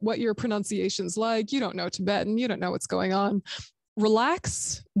idea what your pronunciation's like. You don't know Tibetan. You don't know what's going on.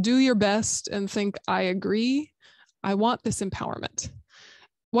 Relax, do your best, and think, I agree. I want this empowerment.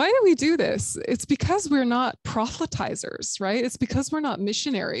 Why do we do this? It's because we're not proselytizers, right? It's because we're not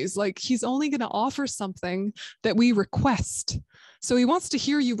missionaries. Like, he's only going to offer something that we request. So he wants to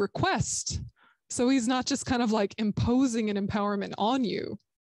hear you request. So he's not just kind of like imposing an empowerment on you.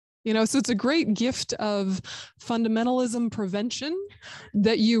 You know, so it's a great gift of fundamentalism prevention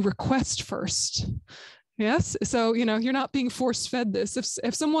that you request first. Yes. So, you know, you're not being force fed this.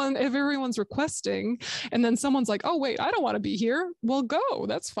 If everyone's requesting and then someone's like, oh, wait, I don't want to be here. Well, go.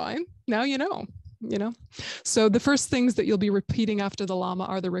 That's fine. Now you know. So the first things that you'll be repeating after the Lama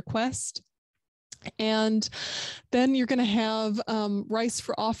are the request. And then you're going to have rice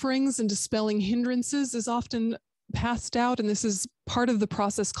for offerings, and dispelling hindrances is often passed out. And this is part of the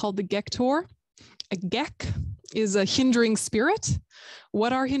process called the Gektor. A Gek is a hindering spirit.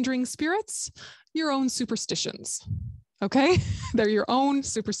 What are hindering spirits? Your own superstitions. Okay, they're your own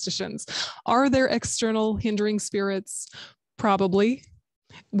superstitions. Are there external hindering spirits? Probably.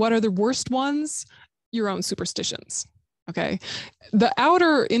 What are the worst ones? Your own superstitions. Okay, the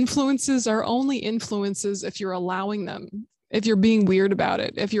outer influences are only influences if you're allowing them, if you're being weird about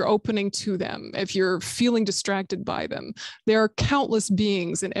it, if you're opening to them, if you're feeling distracted by them. There are countless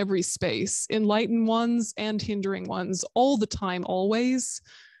beings in every space, enlightened ones and hindering ones, all the time, always.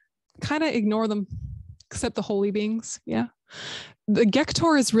 Kind of ignore them, except the holy beings. Yeah. The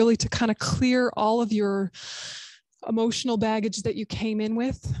Gektor is really to kind of clear all of your emotional baggage that you came in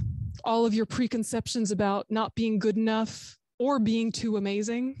with, all of your preconceptions about not being good enough or being too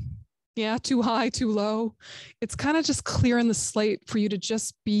amazing. Yeah, too high, too low. It's kind of just clearing the slate for you to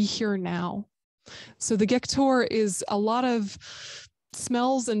just be here now. So the Gektor is a lot of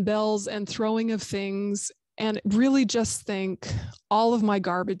smells and bells and throwing of things, and really just think all of my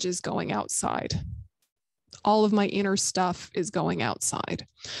garbage is going outside. All of my inner stuff is going outside.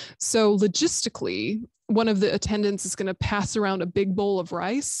 So logistically, one of the attendants is going to pass around a big bowl of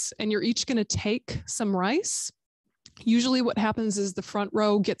rice, and you're each going to take some rice. Usually what happens is the front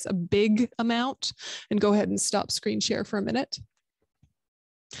row gets a big amount, and go ahead and stop screen share for a minute.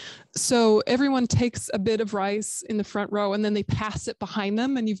 So everyone takes a bit of rice in the front row, and then they pass it behind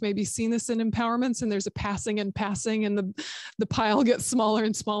them. And you've maybe seen this in empowerments, and there's a passing and passing, and the pile gets smaller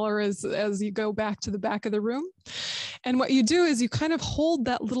and smaller as you go back to the back of the room. And what you do is you kind of hold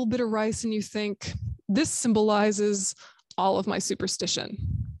that little bit of rice and you think, this symbolizes all of my superstition.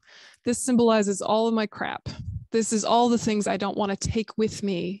 This symbolizes all of my crap. This is all the things I don't want to take with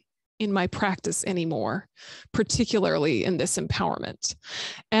me in my practice anymore, particularly in this empowerment.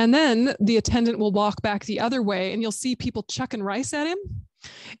 And then the attendant will walk back the other way, and you'll see people chucking rice at him.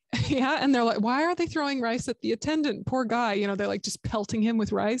 Yeah, and they're like, why are they throwing rice at the attendant? Poor guy, you know, they're like just pelting him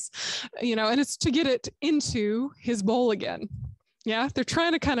with rice, you know, and it's to get it into his bowl again. Yeah, they're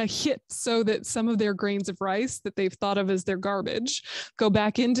trying to kind of hit so that some of their grains of rice that they've thought of as their garbage go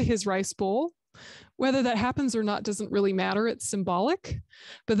back into his rice bowl. Whether that happens or not doesn't really matter. It's symbolic.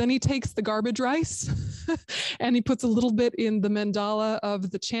 But then he takes the garbage rice and he puts a little bit in the mandala of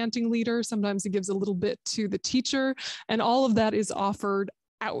the chanting leader. Sometimes he gives a little bit to the teacher, and all of that is offered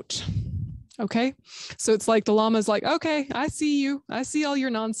out. Okay, so it's like the Lama's like, okay, I see you. I see all your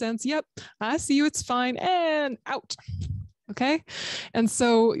nonsense. Yep, I see you. It's fine. And out. Okay, and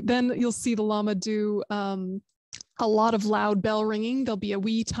so then you'll see the Lama do a lot of loud bell ringing. There'll be a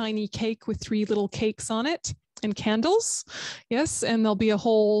wee tiny cake with 3 little cakes on it and candles. Yes, and there'll be a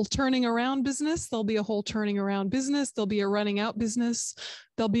whole turning around business. There'll be a whole turning around business. There'll be a running out business.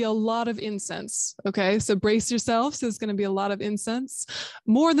 There'll be a lot of incense. Okay, so brace yourselves. There's going to be a lot of incense.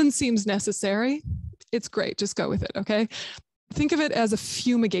 More than seems necessary. It's great. Just go with it. Okay, think of it as a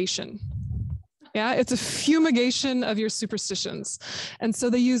fumigation. Yeah, it's a fumigation of your superstitions. And so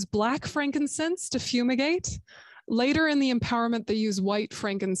they use black frankincense to fumigate. Later in the empowerment, they use white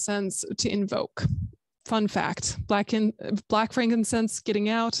frankincense to invoke. Fun fact, black frankincense getting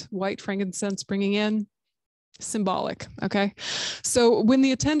out, white frankincense bringing in. Symbolic, okay? So when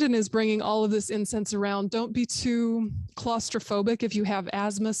the attendant is bringing all of this incense around, don't be too claustrophobic if you have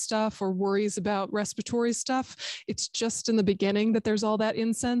asthma stuff or worries about respiratory stuff. It's just in the beginning that there's all that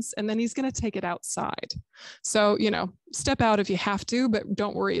incense, and then he's going to take it outside. So, you know, step out if you have to, but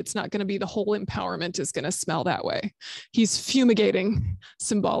don't worry, it's not going to be the whole empowerment is going to smell that way. He's fumigating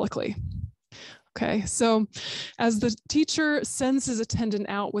symbolically. Okay, so as the teacher sends his attendant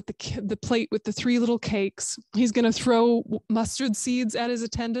out with the plate with the 3 little cakes, he's going to throw mustard seeds at his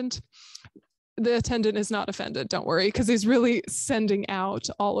attendant. The attendant is not offended, don't worry, because he's really sending out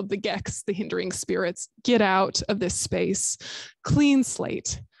all of the geks, the hindering spirits. Get out of this space, clean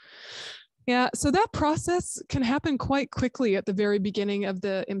slate. Yeah, so that process can happen quite quickly at the very beginning of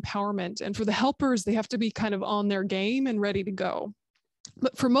the empowerment. And for the helpers, they have to be kind of on their game and ready to go.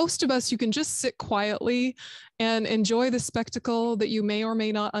 But for most of us, you can just sit quietly and enjoy the spectacle that you may or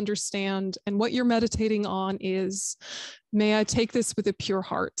may not understand. And what you're meditating on is, may I take this with a pure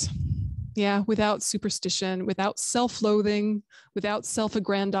heart? Yeah, without superstition, without self-loathing, without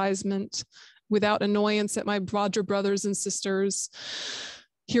self-aggrandizement, without annoyance at my Vajra brothers and sisters.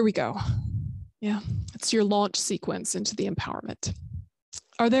 Here we go. Yeah, it's your launch sequence into the empowerment.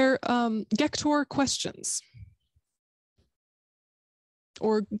 Are there Gektor questions?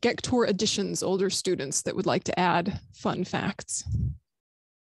 Or Gektor additions, older students that would like to add fun facts?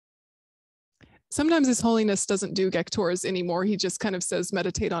 Sometimes His Holiness doesn't do Gektors anymore. He just kind of says,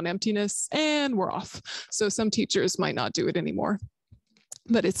 meditate on emptiness, and we're off. So some teachers might not do it anymore,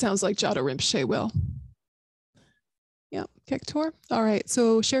 but it sounds like Jhado Rinpoche will. Yeah, Gektor. All right,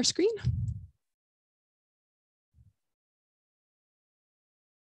 so share screen.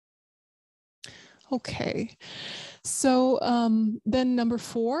 Okay, so then number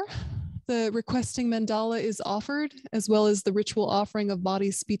 4, the requesting mandala is offered, as well as the ritual offering of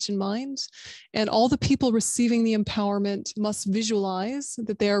body, speech, and mind. And all the people receiving the empowerment must visualize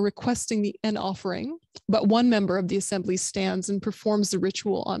that they are requesting an offering, but one member of the assembly stands and performs the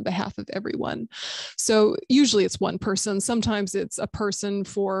ritual on behalf of everyone. So usually it's one person. Sometimes it's a person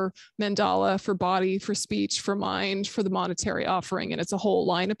for mandala, for body, for speech, for mind, for the monetary offering, and it's a whole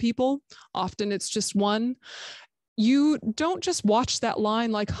line of people. Often it's just one. You don't just watch that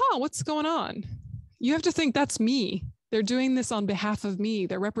line like, huh, what's going on? You have to think, that's me. They're doing this on behalf of me.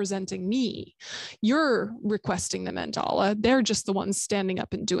 They're representing me. You're requesting the mandala. They're just the ones standing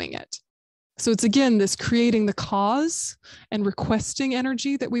up and doing it. So it's again, this creating the cause and requesting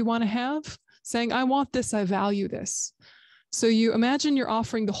energy that we want to have, saying, I want this, I value this. So you imagine you're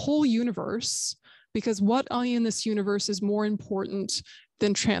offering the whole universe, because what in this universe is more important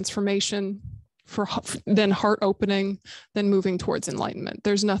than transformation, than heart opening, than moving towards enlightenment.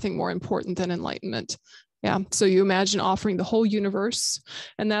 There's nothing more important than enlightenment. Yeah, so you imagine offering the whole universe,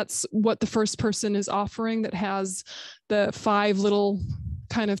 and that's what the first person is offering, that has the 5 little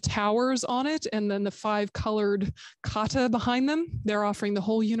kind of towers on it, and then the 5 colored kata behind them. They're offering the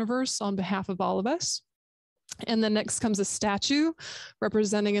whole universe on behalf of all of us. And then next comes a statue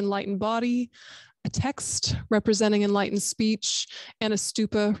representing enlightened body, a text representing enlightened speech, and a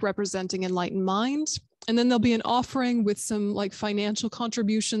stupa representing enlightened mind. And then there'll be an offering with some like financial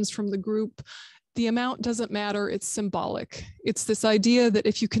contributions from the group. The amount doesn't matter, it's symbolic. It's this idea that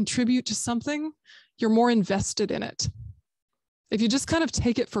if you contribute to something, you're more invested in it. If you just kind of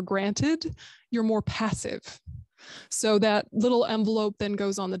take it for granted, you're more passive. So that little envelope then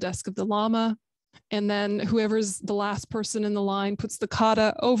goes on the desk of the Lama, and then whoever's the last person in the line puts the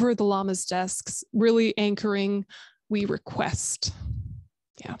kata over the Lama's desks, really anchoring, we request.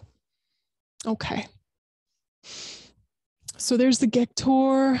 Yeah. Okay. So there's the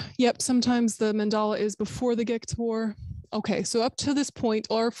Gektor. Yep, sometimes the mandala is before the Gektor. Okay, so up to this point,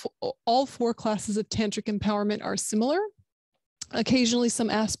 all 4 classes of Tantric empowerment are similar. Occasionally some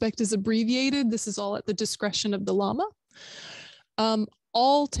aspect is abbreviated. This is all at the discretion of the Lama.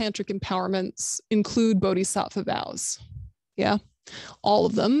 All Tantric empowerments include Bodhisattva vows. Yeah, all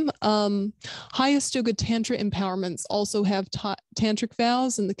of them. Highest Yoga Tantra empowerments also have Tantric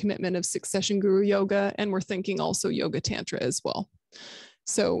vows and the commitment of succession guru yoga, and we're thinking also Yoga Tantra as well.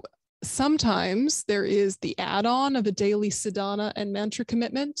 So sometimes there is the add-on of a daily sadhana and mantra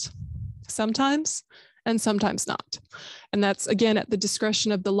commitment, sometimes, and sometimes not. And that's again at the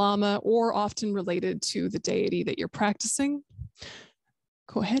discretion of the Lama, or often related to the deity that you're practicing.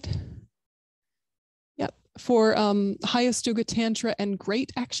 Go ahead. Yep. For Highest Yoga Tantra and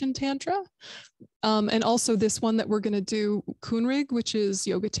Great Action Tantra, and also this one that we're going to do, Kunrig, which is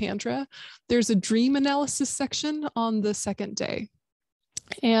Yoga Tantra, there's a dream analysis section on the 2nd day.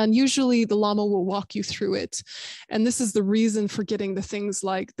 And usually the Lama will walk you through it. And this is the reason for getting the things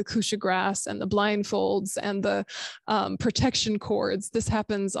like the kusha grass and the blindfolds and the protection cords. This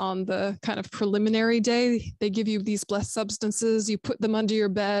happens on the kind of preliminary day. They give you these blessed substances, you put them under your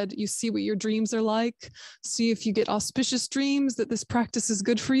bed, you see what your dreams are like, see if you get auspicious dreams that this practice is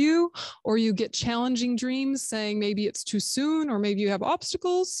good for you, or you get challenging dreams saying maybe it's too soon, or maybe you have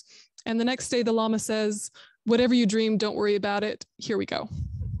obstacles. And the next day the Lama says, whatever you dream, don't worry about it. Here we go.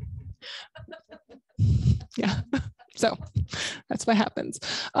 Yeah. So that's what happens.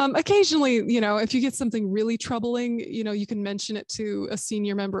 Occasionally, you know, if you get something really troubling, you know, you can mention it to a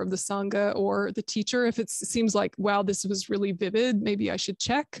senior member of the Sangha or the teacher. If it seems like, wow, this was really vivid, maybe I should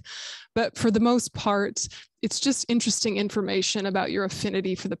check. But for the most part, it's just interesting information about your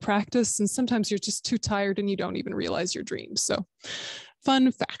affinity for the practice. And sometimes you're just too tired and you don't even realize your dreams. So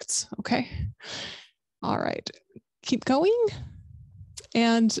fun facts. Okay. All right, keep going.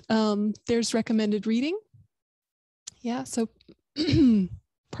 And there's recommended reading. Yeah, so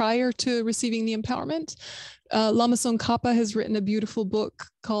prior to receiving the empowerment, Lama Tsongkhapa has written a beautiful book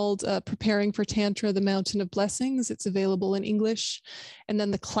called Preparing for Tantra, The Mountain of Blessings. It's available in English. And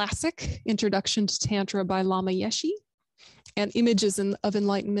then the classic Introduction to Tantra by Lama Yeshe, and Images of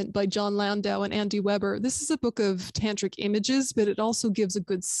Enlightenment by John Landau and Andy Weber. This is a book of tantric images, but it also gives a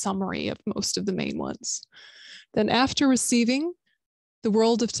good summary of most of the main ones. Then after receiving The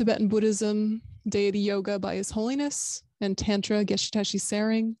World of Tibetan Buddhism, Deity Yoga by His Holiness, and Tantra, Geshe Tashi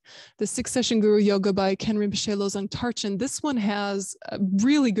Tsering, the Succession Guru Yoga by Ken Rinpoche Losang Tarchen. This one has a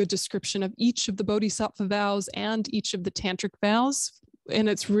really good description of each of the Bodhisattva vows and each of the Tantric vows, and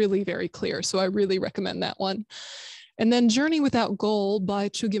it's really very clear. So I really recommend that one. And then Journey Without Goal by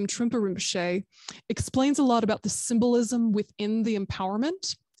Chogyam Trungpa Rinpoche explains a lot about the symbolism within the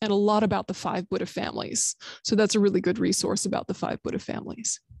empowerment and a lot about the 5 Buddha families. So that's a really good resource about the 5 Buddha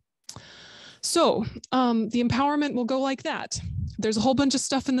families. So the empowerment will go like that. There's a whole bunch of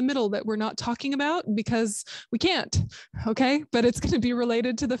stuff in the middle that we're not talking about because we can't, okay? But it's going to be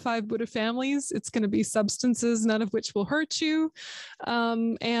related to the 5 Buddha families. It's going to be substances, none of which will hurt you.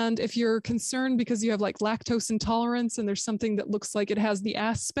 And if you're concerned because you have like lactose intolerance and there's something that looks like it has the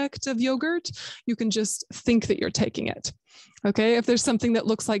aspect of yogurt, you can just think that you're taking it. Okay, if there's something that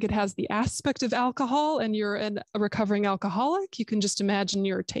looks like it has the aspect of alcohol and you're a recovering alcoholic, you can just imagine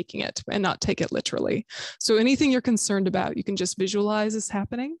you're taking it and not take it literally. So anything you're concerned about, you can just visualize is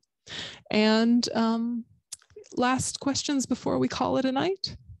happening. And last questions before we call it a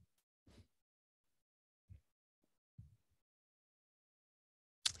night.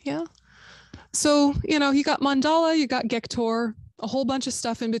 Yeah. So, you know, you got mandala, you got Gektor, a whole bunch of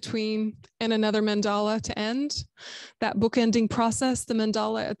stuff in between, and another mandala to end. That bookending process, the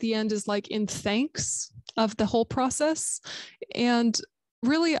mandala at the end is like in thanks of the whole process. And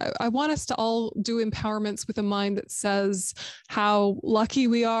really, I want us to all do empowerments with a mind that says how lucky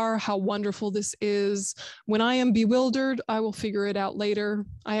we are, how wonderful this is. When I am bewildered, I will figure it out later.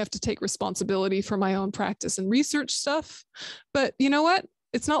 I have to take responsibility for my own practice and research stuff. But you know what?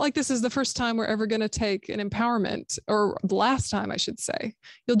 It's not like this is the first time we're ever going to take an empowerment, or the last time, I should say.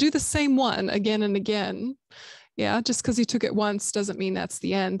 You'll do the same one again and again. Yeah, just because you took it once doesn't mean that's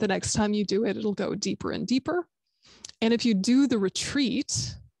the end. The next time you do it, it'll go deeper and deeper. And if you do the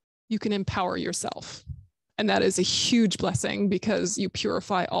retreat, you can empower yourself. And that is a huge blessing because you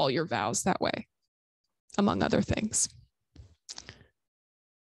purify all your vows that way, among other things.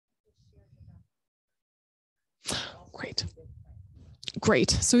 Great.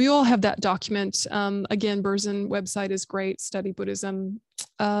 Great. So you all have that document. Again, Berzin website is great. Study Buddhism.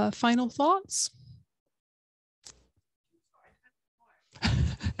 Final thoughts?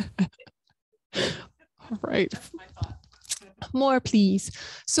 All right. More, please.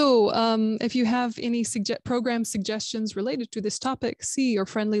 So if you have any program suggestions related to this topic, see your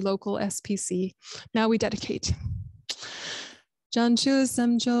friendly local SPC. Now we dedicate. Janchu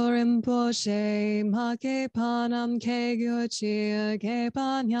Samcho Rinpoche, Make Panam Ke Gyuchi, Ke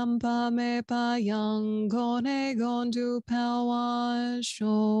Panyampa Me Pa Yang, Gone Gondu Palwa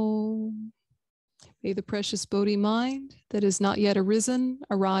Sho. May the precious Bodhi mind that is not yet arisen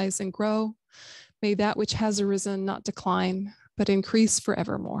arise and grow. May that which has arisen not decline, but increase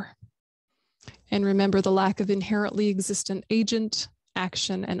forevermore. And remember the lack of inherently existent agent,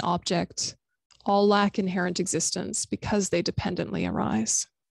 action, and object. All lack inherent existence because they dependently arise.